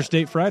done this First yet?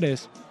 date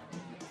Fridays.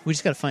 We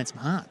just got to find some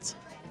hots.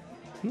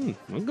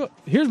 I'll go.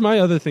 Here's my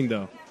other thing,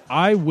 though.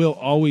 I will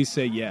always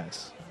say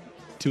yes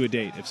to a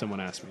date if someone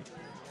asks me.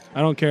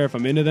 I don't care if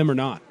I'm into them or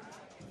not.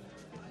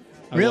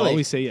 I will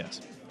always say yes.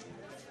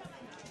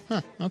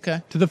 Huh,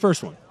 okay. To the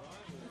first one.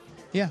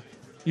 Yeah.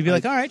 You'd be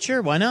like, all right,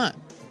 sure, why not?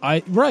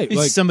 Right. It's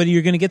like somebody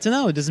you're going to get to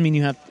know. It doesn't mean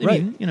you have to,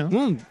 Right.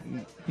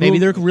 Maybe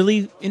they're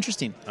really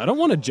interesting. I don't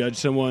want to judge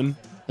someone.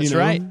 That's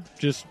right.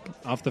 Just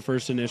off the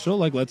first initial.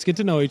 Like, let's get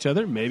to know each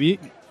other. Maybe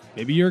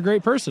you're a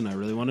great person. I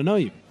really want to know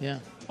you. Yeah.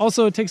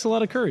 Also, it takes a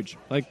lot of courage.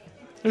 Like,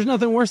 there's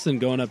nothing worse than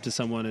going up to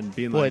someone and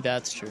being Boy, like,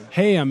 that's true.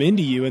 hey, I'm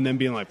into you, and then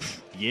being like,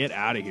 get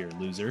out of here,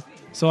 loser.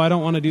 So I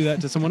don't want to do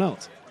that to someone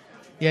else.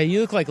 Yeah,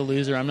 you look like a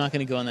loser. I'm not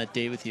going to go on that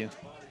date with you.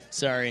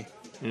 Sorry.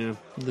 Yeah.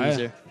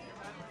 Loser.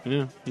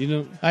 Yeah, you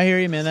know. I hear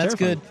you, man. That's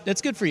terrifying. good.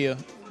 That's good for you.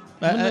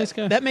 I'm a nice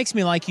guy. That makes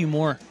me like you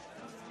more.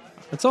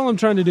 That's all I'm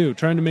trying to do.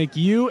 Trying to make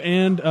you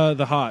and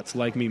the hots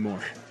like me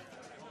more.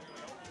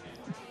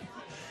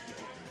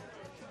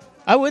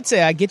 I would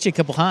say I get you a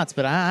couple hots,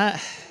 but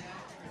I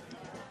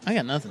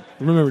got nothing.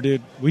 Remember,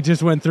 dude, we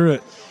just went through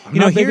it. I'm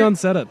not big on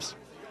setups.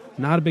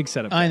 Not a big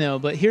setup. I know,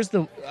 but here's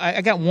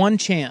I got one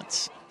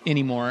chance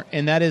anymore,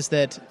 and that is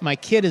that my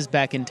kid is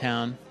back in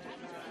town,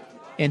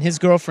 and his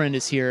girlfriend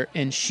is here,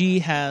 and she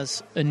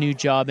has a new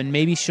job, and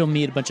maybe she'll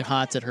meet a bunch of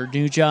hots at her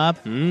new job,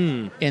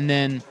 and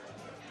then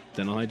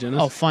dental hygienist.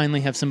 I'll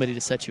finally have somebody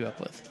to set you up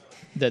with.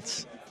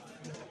 That's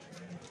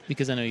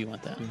because I know you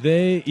want that.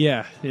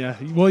 Yeah.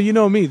 Well, you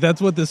know me.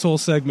 That's what this whole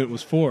segment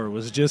was for.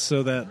 Was just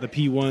so that the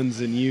P1s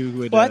and you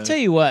would. Well, I tell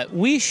you what,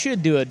 we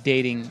should do a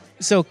dating.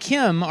 So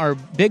Kim, our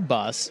big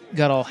boss,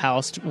 got all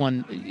housed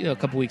a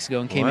couple weeks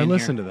ago and came in. I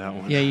listened to that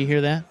one. Yeah, you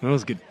hear that? That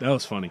was good. That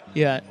was funny.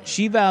 Yeah,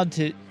 she vowed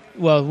to.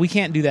 Well, we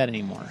can't do that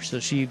anymore. So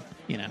she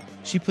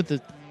put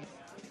the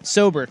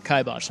sober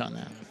kibosh on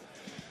that.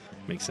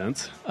 Makes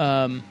sense.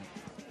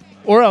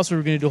 Or else we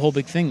were going to do a whole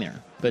big thing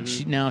there.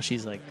 But now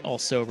she's like all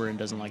sober and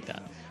doesn't like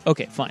that.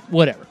 Okay, fine,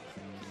 whatever.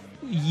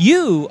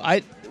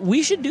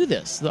 We should do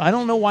this. I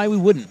don't know why we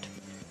wouldn't.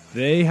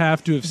 They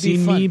have to have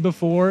seen fun. me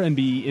before and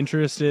be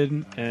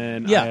interested,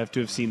 and Yeah. I have to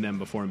have seen them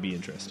before and be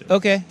interested.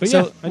 Okay, but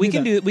so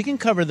yeah, we can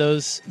cover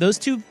those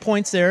 2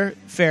 points there.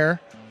 Fair.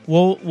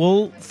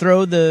 We'll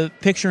throw the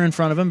picture in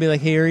front of them, be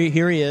like, hey,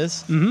 here he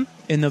is, and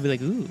they'll be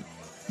like, ooh.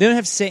 They don't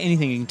have to say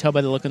anything. You can tell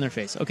by the look on their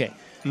face. Okay,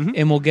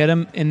 and we'll get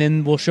them, and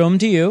then we'll show them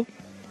to you,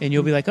 and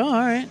you'll be like, oh, all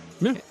right.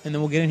 Yeah. And then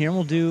we'll get in here and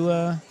we'll do.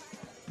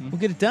 We'll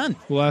get it done.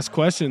 We'll ask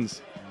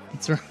questions.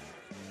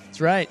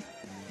 That's right.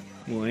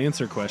 We'll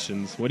answer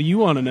questions. What do you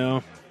want to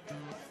know?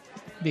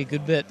 Be a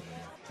good bit.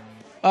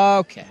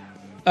 Okay.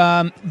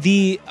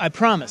 I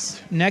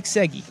promise, next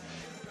seggy.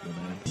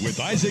 With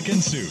Isaac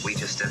and Sue. We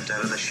just stepped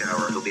out of the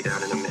shower. He'll be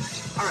down in a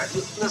minute. All right,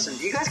 listen,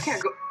 you guys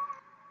can't go...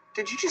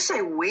 Did you just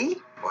say we?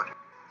 What?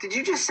 Did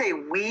you just say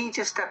we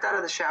just stepped out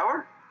of the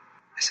shower?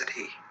 I said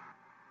he.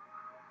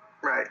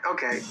 Right,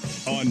 okay.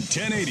 On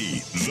 1080,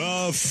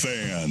 The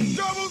Fan.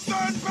 Double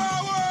sun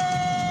power!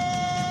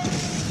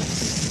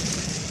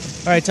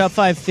 All right, top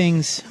 5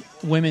 things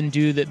women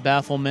do that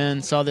baffle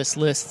men. Saw this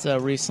list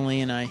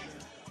recently, and I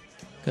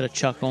got a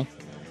chuckle.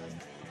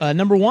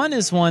 Number 1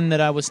 is one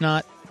that I was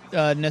not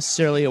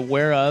necessarily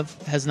aware of,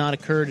 has not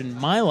occurred in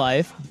my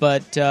life,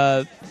 but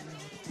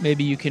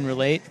maybe you can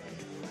relate.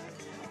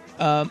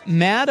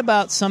 Mad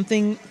about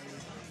something,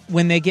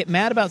 when they get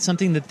mad about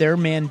something that their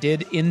man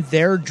did in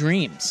their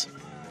dreams.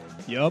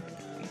 Yup.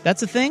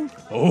 That's a thing?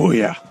 Oh,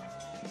 yeah.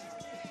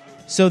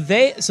 So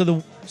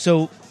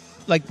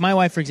like my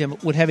wife, for example,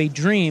 would have a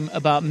dream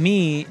about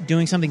me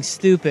doing something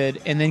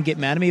stupid and then get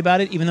mad at me about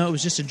it, even though it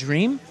was just a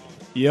dream?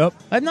 Yep.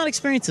 I've not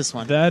experienced this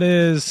one. That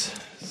is...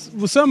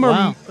 Well,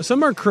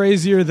 some are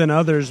crazier than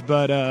others,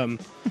 but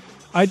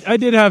I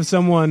did have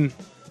someone...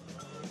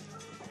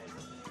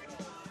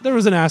 There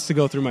was an ass to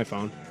go through my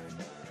phone.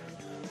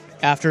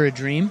 After a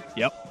dream?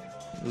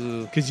 Yep.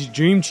 Ooh. Because you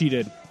dream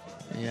cheated.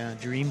 Yeah,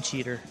 dream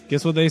cheater.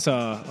 Guess what they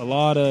saw? A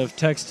lot of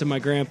text to my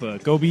grandpa.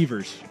 Go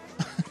Beavers.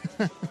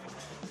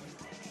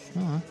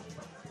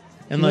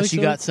 Unless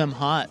you got some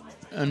hot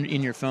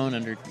in your phone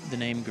under the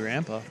name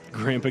Grandpa.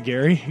 Grandpa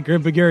Gary?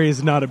 Grandpa Gary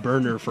is not a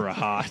burner for a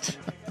hot.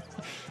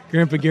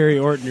 Grandpa Gary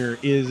Ortner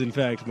is, in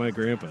fact, my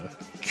grandpa.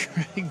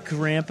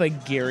 Grandpa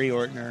Gary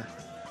Ortner.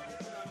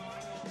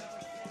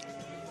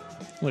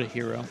 What a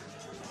hero.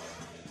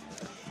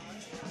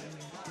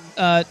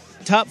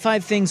 Top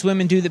 5 things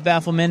women do that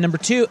baffle men. Number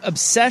 2,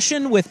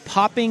 obsession with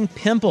popping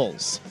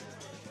pimples.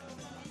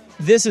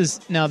 This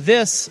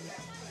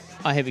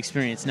I have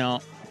experienced.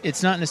 Now,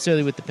 it's not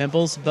necessarily with the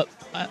pimples, but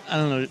I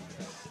don't know.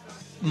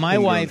 My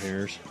wife...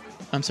 hairs.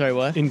 I'm sorry,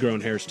 what?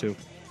 Ingrown hairs, too.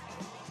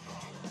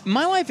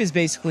 My wife is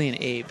basically an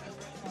ape,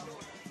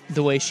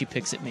 the way she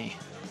picks at me.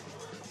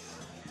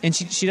 And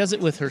she does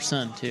it with her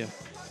son, too.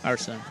 Our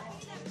son.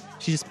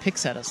 She just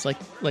picks at us like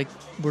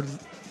we're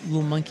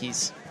little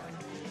monkeys.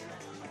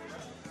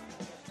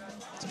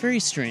 It's very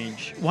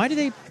strange. Why do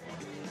they...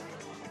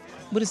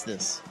 What is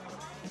this?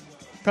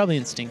 Probably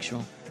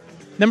instinctual.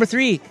 Number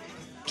 3,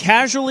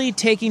 casually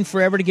taking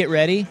forever to get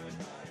ready,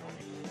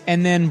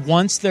 and then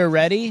once they're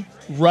ready,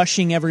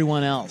 rushing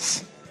everyone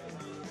else.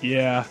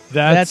 Yeah,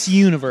 that's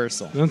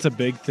universal. That's a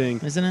big thing,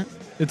 isn't it?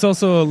 It's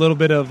also a little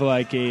bit of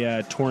like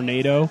a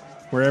tornado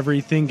where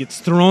everything gets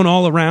thrown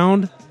all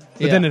around,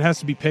 but then it has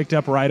to be picked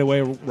up right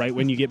away, right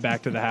when you get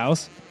back to the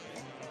house.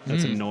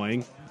 That's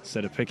annoying.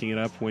 Instead of picking it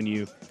up when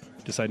you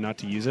decide not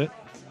to use it.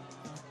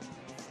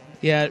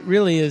 Yeah, it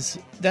really is.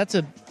 That's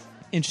a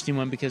interesting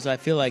one because I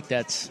feel like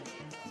that's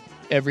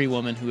every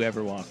woman who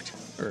ever walked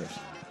Earth,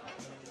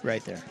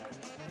 right there.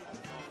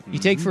 You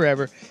take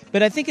forever,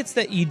 but I think it's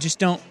that you just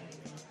don't.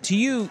 To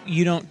you,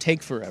 you don't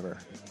take forever.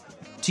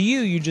 To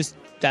you,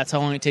 that's how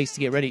long it takes to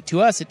get ready.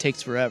 To us, it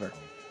takes forever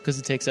because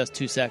it takes us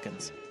 2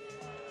 seconds.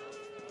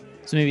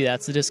 So maybe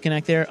that's the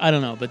disconnect there. I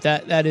don't know, but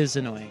that is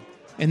annoying.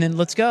 And then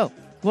let's go.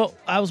 Well,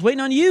 I was waiting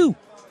on you.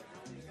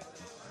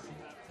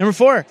 Number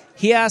 4,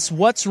 he asks,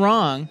 what's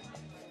wrong?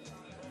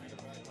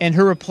 And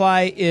her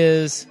reply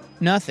is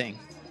nothing.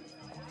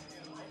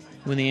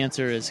 When the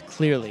answer is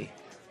clearly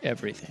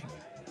everything.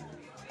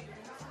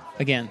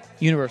 Again,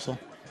 universal.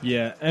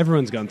 Yeah,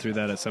 everyone's gone through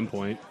that at some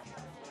point.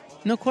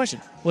 No question.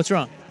 What's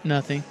wrong?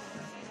 Nothing.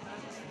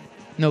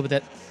 No,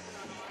 but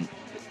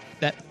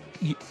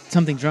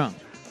something's wrong.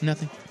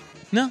 Nothing.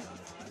 No.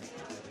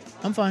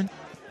 I'm fine.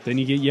 Then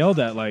you get yelled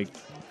at like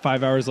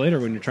 5 hours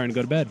later when you're trying to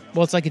go to bed.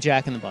 Well, it's like a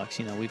Jack in the Box.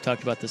 You know, we've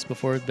talked about this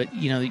before, but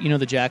you know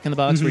the Jack in the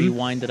Box where you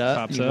wind it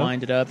up,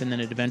 wind it up, and then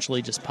it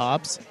eventually just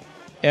pops.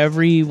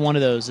 Every one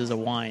of those is a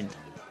wind.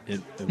 It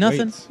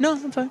nothing. Waits. No,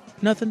 I'm fine.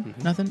 Nothing.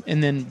 Nothing.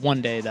 And then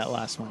one day that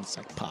last one's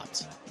like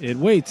pops. It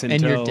waits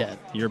until you're dead.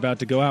 You're about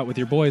to go out with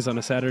your boys on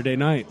a Saturday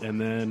night, and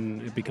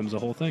then it becomes a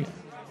whole thing.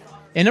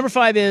 And number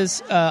 5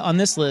 is, on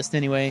this list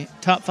anyway,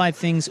 top 5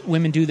 things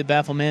women do that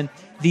baffle men.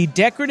 The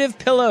decorative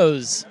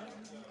pillows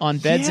on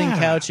beds and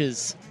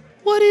couches.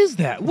 What is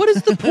that? What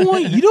is the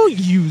point? You don't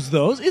use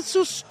those. It's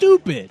so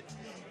stupid.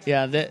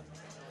 Yeah,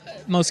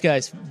 most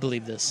guys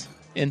believe this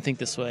and think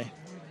this way.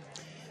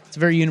 It's a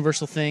very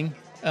universal thing.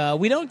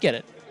 We don't get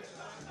it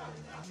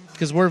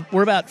because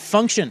we're about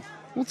function.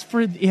 Well, it's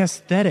for the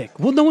aesthetic.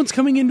 Well, no one's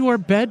coming into our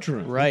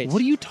bedroom. Right.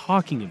 What are you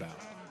talking about?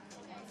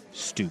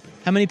 Stupid.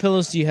 How many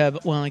pillows do you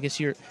have? Well, I guess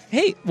you're...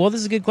 Hey, well,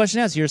 this is a good question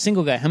to ask. You're a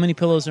single guy. How many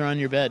pillows are on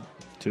your bed?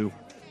 2.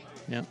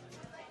 Yep.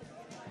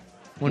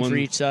 One for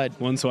each side.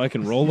 One so I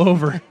can roll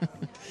over.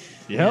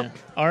 Yep. Yeah.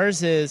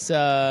 Ours is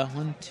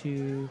 1,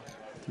 2,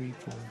 3,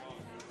 4.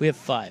 We have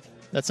 5.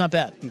 That's not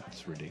bad.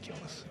 It's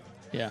ridiculous.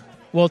 Yeah.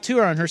 Well, 2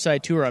 are on her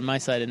side, 2 are on my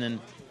side, and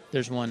then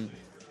there's one...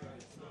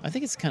 I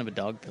think it's kind of a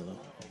dog pillow.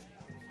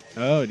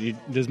 Oh,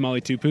 does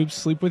Molly Two Poops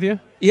sleep with you?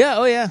 Yeah,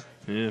 oh yeah.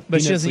 Yeah,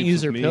 but she doesn't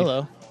use her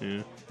pillow.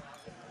 Yeah.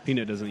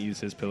 Peanut doesn't use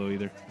his pillow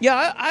either.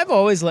 Yeah, I've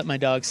always let my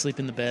dog sleep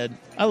in the bed.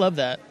 I love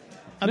that.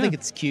 I think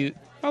it's cute.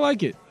 I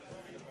like it.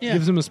 Yeah.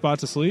 gives him a spot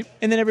to sleep.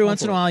 And then every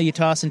once in a while you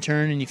toss and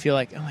turn and you feel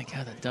like, oh my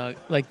God, that dog.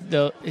 Like,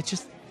 it's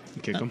just.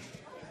 You kick them.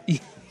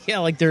 Yeah,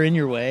 like they're in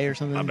your way or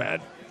something. Not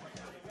bad.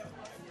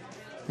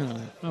 I don't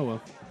know. Oh,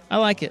 well. I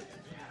like it.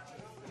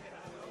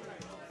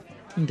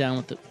 I'm down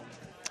with it.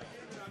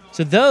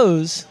 So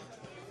those,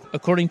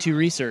 according to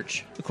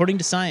research, according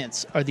to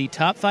science, are the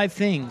top 5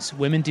 things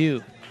women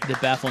do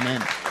that baffle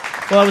men.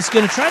 Well, I was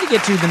going to try to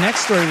get to the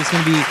next story was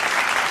going to be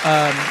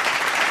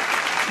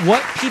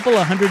what people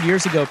 100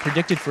 years ago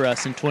predicted for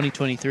us in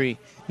 2023.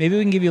 Maybe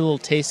we can give you a little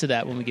taste of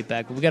that when we get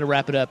back. But we got to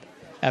wrap it up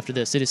after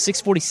this. It is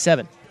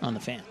 6:47 on the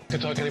Fan. I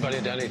can talk anybody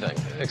into anything,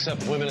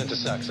 except women into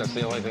sex. That's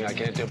the only thing I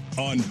can't do.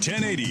 On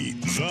 1080,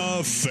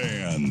 The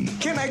Fan.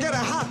 Can I get a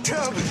hot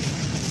tub?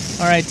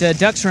 All right,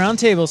 Ducks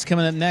Roundtable's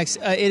coming up next.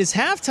 It is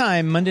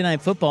halftime Monday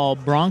Night Football.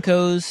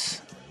 Broncos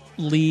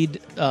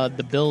lead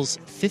the Bills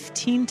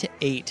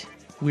 15-8.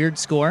 Weird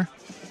score.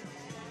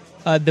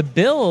 The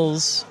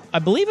Bills, I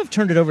believe, have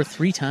turned it over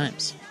 3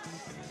 times.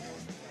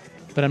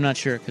 But I'm not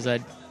sure because I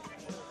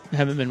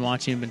haven't been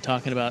watching and been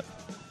talking about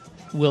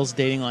Will's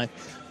dating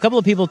life. A couple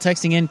of people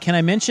texting in. Can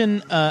I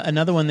mention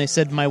another one? They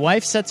said, my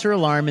wife sets her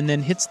alarm and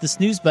then hits the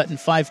snooze button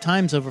 5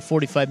 times over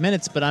 45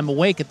 minutes, but I'm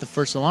awake at the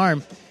first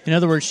alarm. In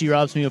other words, she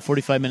robs me of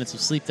 45 minutes of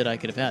sleep that I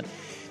could have had.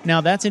 Now,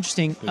 that's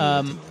interesting.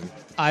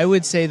 I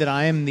would say that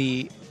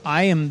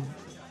I'm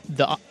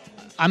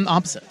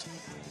opposite.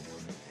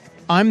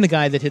 I'm the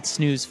guy that hits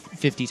snooze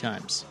 50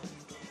 times.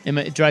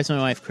 It drives my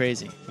wife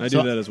crazy. I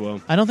do that as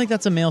well. I don't think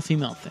that's a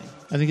male-female thing.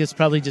 I think it's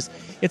probably just...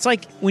 It's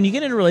like when you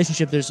get in a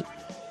relationship,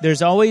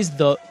 there's always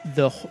the...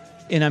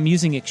 And I'm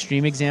using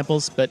extreme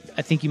examples, but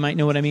I think you might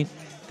know what I mean.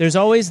 There's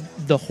always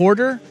the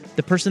hoarder,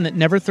 the person that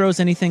never throws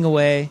anything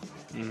away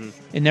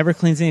and never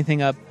cleans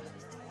anything up,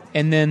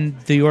 and then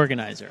the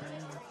organizer.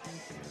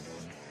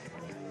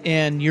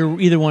 And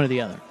you're either one or the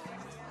other.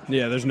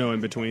 Yeah, there's no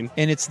in between.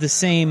 And it's the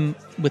same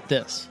with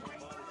this.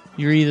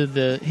 You're either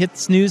the hit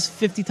snooze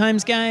 50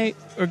 times guy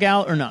or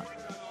gal or not.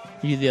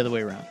 You're the other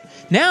way around.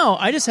 Now,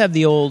 I just have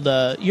the old...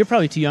 you're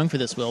probably too young for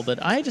this, Will, but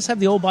I just have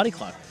the old body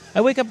clock. I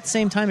wake up at the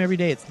same time every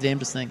day. It's the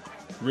damnedest thing.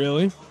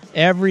 Really?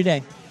 Every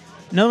day.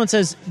 Another one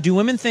says, do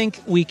women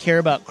think we care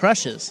about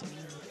crushes?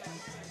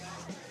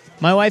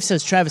 My wife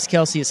says Travis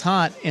Kelce is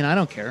hot, and I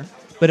don't care.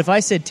 But if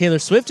I said Taylor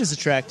Swift is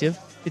attractive,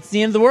 it's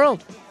the end of the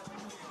world.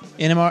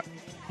 And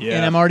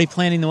I'm already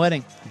planning the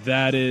wedding.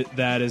 That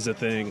is a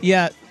thing.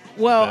 Yeah.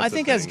 Well, I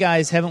think as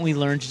guys, haven't we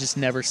learned to just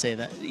never say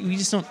that? You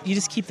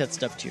just keep that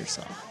stuff to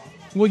yourself.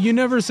 Well, you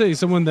never say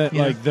someone that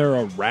like they're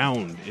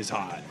around is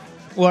hot.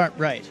 Well,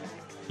 right.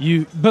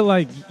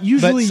 But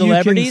usually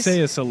you can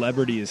say a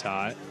celebrity is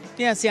hot.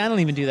 Yeah, see, I don't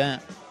even do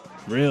that.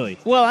 Really?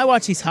 Well, I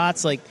watch these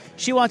hots, like,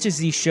 she watches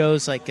these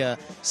shows like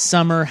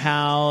Summer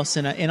House,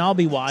 and I'll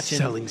be watching...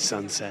 Selling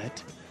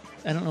Sunset.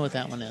 I don't know what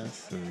that one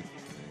is.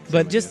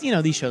 But just,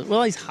 these shows,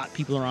 well, these hot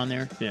people are on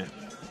there. Yeah.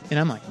 And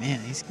I'm like, man,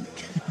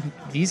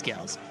 these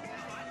gals,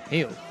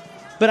 ew.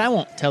 But I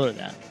won't tell her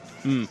that.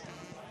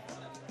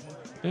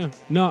 Yeah.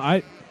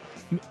 No,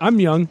 I'm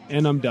young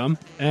and I'm dumb,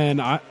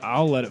 and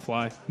I'll let it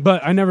fly.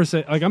 But I never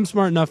say, like, I'm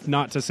smart enough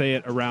not to say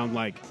it around,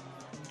 like,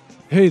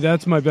 hey,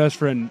 that's my best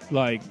friend,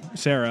 like,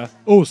 Sarah.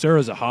 Oh,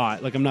 Sarah's a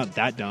hot. Like, I'm not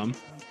that dumb.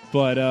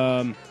 But,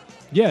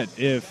 yeah,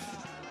 if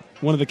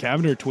one of the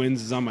Cavender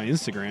twins is on my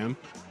Instagram,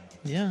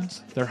 yeah,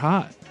 they're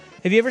hot.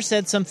 Have you ever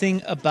said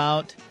something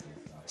about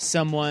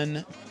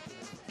someone,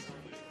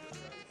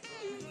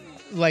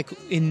 like,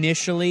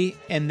 initially,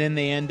 and then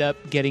they end up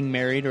getting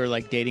married or,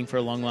 like, dating for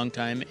a long, long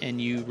time,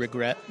 and you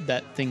regret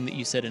that thing that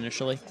you said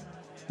initially?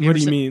 What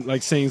do you mean?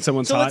 Like saying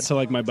someone's hot to,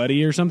 like, my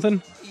buddy or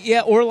something?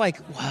 Yeah, or like,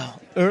 wow.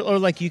 Or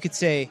like you could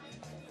say,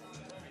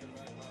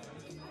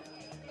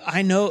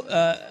 I know,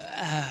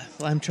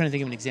 I'm trying to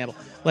think of an example.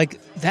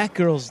 Like, that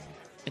girl's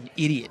an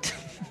idiot.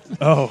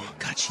 Oh.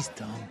 God, she's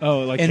dumb. Oh,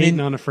 like hating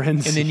on a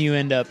friend. And then you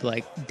end up,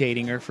 like,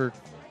 dating her for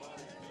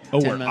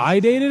 10 months. I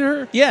dated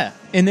her? Yeah.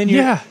 And then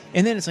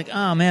and then it's like,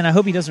 oh, man, I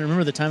hope he doesn't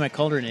remember the time I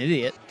called her an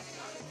idiot.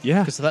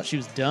 Yeah. Because I thought she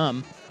was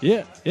dumb.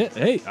 Yeah.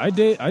 Hey, I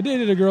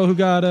dated a girl who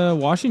got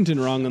Washington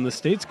wrong on the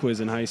states quiz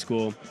in high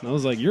school. And I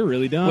was like, you're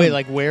really dumb. Wait,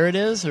 like where it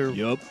is? Or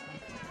Yup.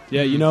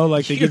 Yeah,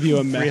 like they give you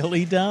a map.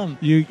 Really dumb.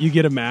 You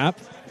get a map,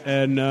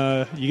 and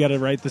you got to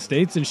write the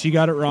states, and she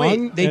got it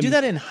wrong. Wait, they do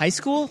that in high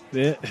school?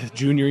 Yeah,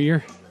 junior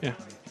year. Yeah.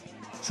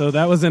 So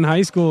that was in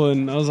high school,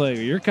 and I was like,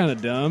 you're kind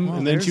of dumb. Well,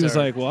 and then she was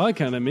like, well, I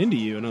kind of am into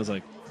you. And I was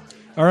like,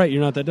 all right,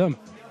 you're not that dumb.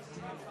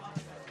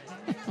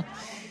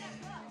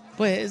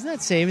 Boy, doesn't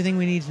that say everything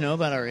we need to know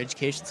about our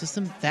education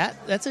system? That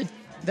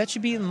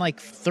should be in, like,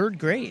 3rd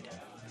grade.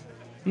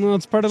 Well,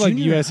 it's part of, like,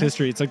 U.S.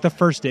 history. It's like the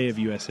first day of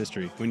U.S.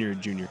 history when you're a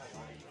junior.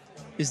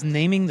 Is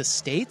naming the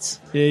states?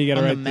 Yeah, you got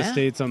to write the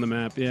states on the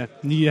map. Yeah,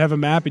 you have a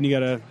map, and you got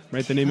to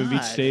write the name of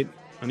each state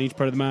on each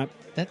part of the map.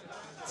 That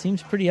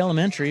seems pretty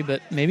elementary,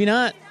 but maybe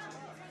not.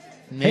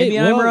 Maybe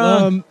I'm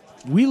wrong.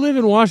 We live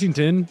in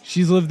Washington.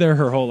 She's lived there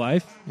her whole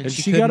life, and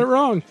she got it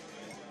wrong.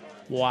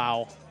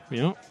 Wow.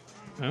 Yeah.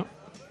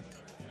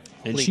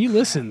 And she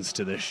listens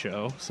to this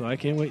show, so I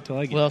can't wait till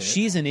I get there. Well,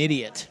 she's an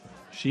idiot.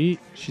 She's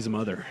a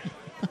mother.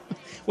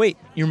 Wait,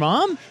 your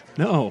mom?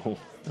 No,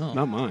 Oh.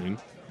 not mine.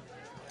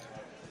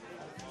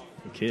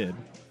 A kid.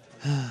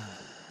 All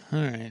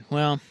right.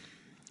 Well.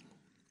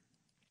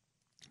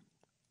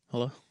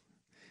 Hello?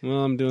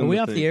 Well, I'm doing Are we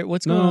the off thing. the air?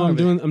 What's going on No,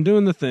 over there? I'm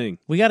doing the thing.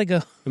 We got to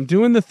go. I'm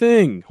doing the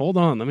thing. Hold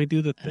on, let me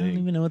do the I don't thing.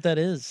 even know what that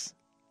is.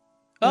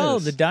 Oh,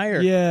 Yes. the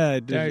Dire. Yeah,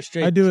 Dire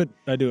Straits. I do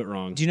it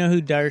wrong. Do you know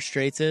who Dire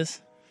Straits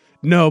is?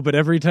 No, but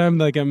every time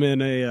like I'm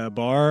in a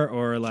bar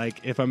or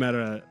like if I'm at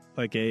a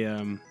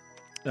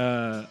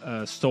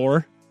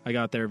store, I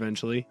got there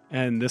eventually,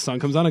 and this song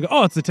comes on. I go,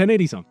 oh, it's the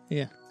 1080 song.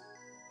 Yeah.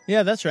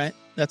 Yeah, that's right.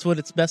 That's what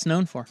it's best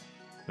known for.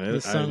 I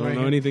This don't song know right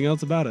here. anything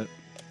else about it.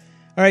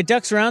 All right,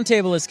 Ducks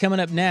Roundtable is coming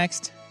up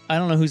next. I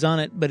don't know who's on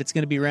it, but it's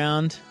going to be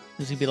round.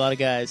 There's going to be a lot of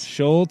guys.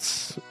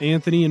 Schultz,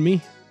 Anthony, and me.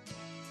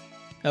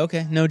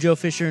 Okay. No Joe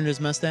Fisher and his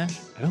mustache?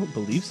 I don't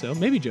believe so.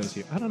 Maybe Joe's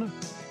here. I don't know.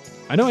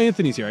 I know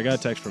Anthony's here. I got a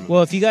text from him.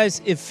 Well,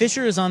 if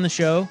Fisher is on the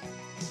show,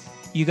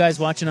 you guys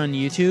watching on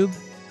YouTube,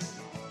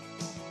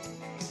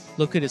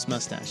 look at his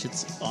mustache.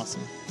 It's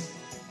awesome.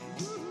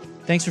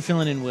 Thanks for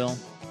filling in, Will.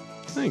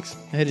 Thanks.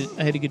 I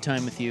had a good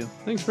time with you.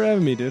 Thanks for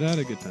having me, dude. I had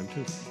a good time,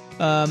 too.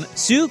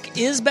 Souk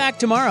is back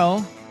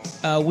tomorrow.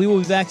 We will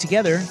be back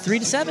together 3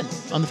 to 7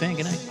 on The Fan.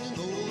 Good night.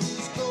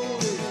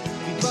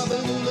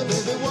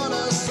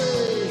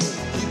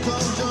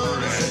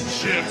 Red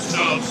ships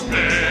of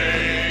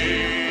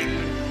Spain.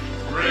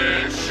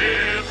 Red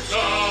ships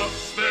of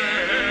Spain.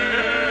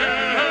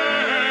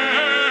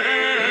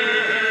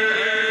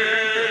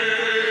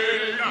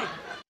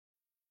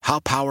 How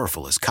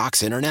powerful is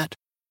Cox Internet?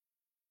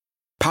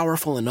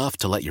 Powerful enough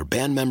to let your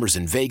band members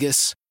in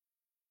Vegas,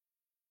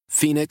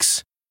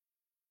 Phoenix,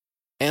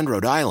 and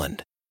Rhode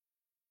Island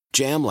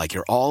jam like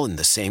you're all in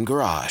the same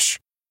garage.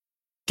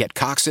 Get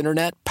Cox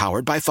Internet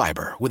powered by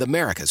fiber with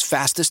America's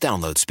fastest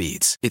download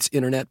speeds. It's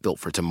internet built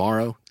for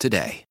tomorrow,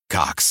 today.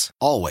 Cox,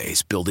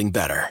 always building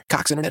better.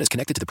 Cox Internet is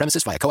connected to the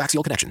premises via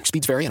coaxial connection.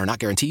 Speeds vary and are not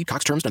guaranteed.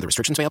 Cox terms and other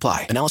restrictions may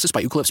apply. Analysis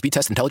by Ookla Speed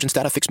Test Intelligence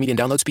Data. Fixed median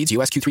download speeds.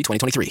 US Q3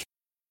 2023.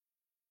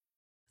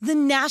 The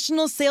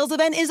national sales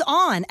event is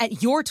on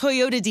at your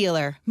Toyota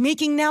dealer,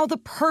 making now the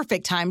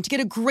perfect time to get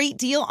a great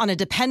deal on a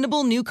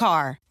dependable new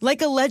car.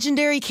 Like a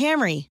legendary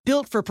Camry,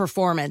 built for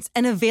performance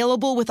and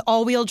available with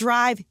all-wheel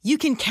drive, you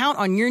can count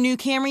on your new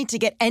Camry to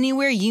get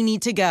anywhere you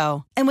need to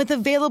go. And with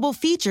available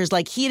features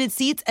like heated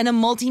seats and a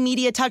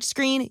multimedia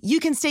touchscreen, you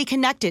can stay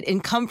connected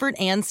in comfort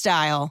and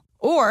style.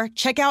 Or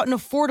check out an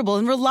affordable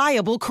and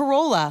reliable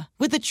Corolla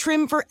with a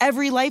trim for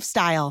every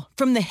lifestyle.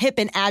 From the hip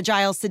and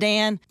agile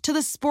sedan to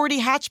the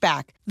sporty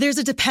hatchback, there's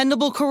a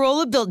dependable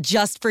Corolla built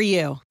just for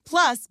you.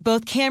 Plus,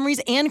 both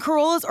Camrys and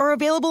Corollas are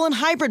available in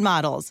hybrid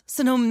models.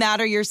 So no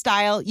matter your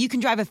style, you can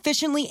drive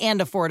efficiently and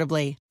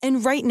affordably.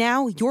 And right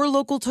now, your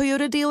local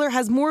Toyota dealer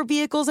has more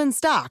vehicles in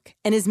stock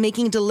and is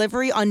making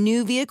delivery on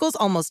new vehicles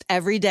almost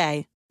every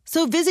day.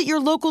 So visit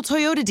your local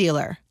Toyota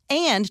dealer.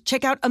 And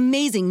check out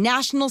amazing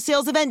national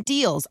sales event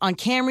deals on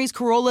Camrys,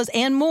 Corollas,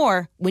 and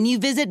more when you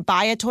visit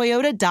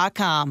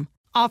buyatoyota.com.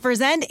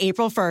 Offers end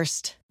April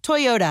 1st.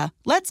 Toyota,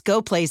 let's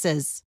go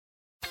places.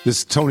 This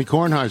is Tony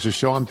Kornheiser's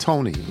show. I'm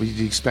Tony.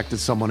 You expected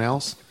someone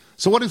else?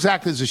 So what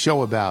exactly is the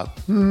show about?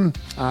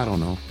 I don't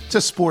know. It's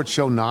a sports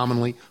show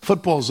nominally.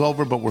 Football's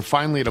over, but we're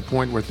finally at a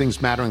point where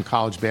things matter in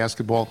college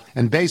basketball,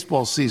 and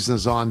baseball season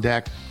is on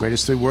deck.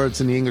 Greatest 3 words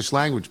in the English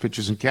language,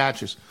 pitchers and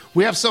catchers.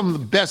 We have some of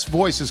the best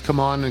voices come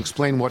on and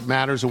explain what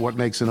matters or what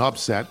makes an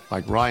upset,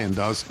 like Ryan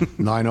does,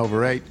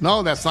 9/8.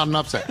 No, that's not an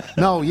upset.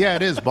 No, yeah,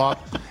 it is, Bob.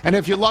 And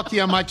if you're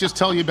lucky, I might just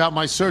tell you about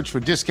my search for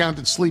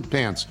discounted sleep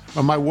pants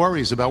or my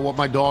worries about what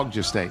my dog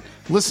just ate.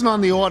 Listen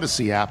on the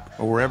Odyssey app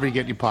or wherever you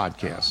get your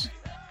podcasts.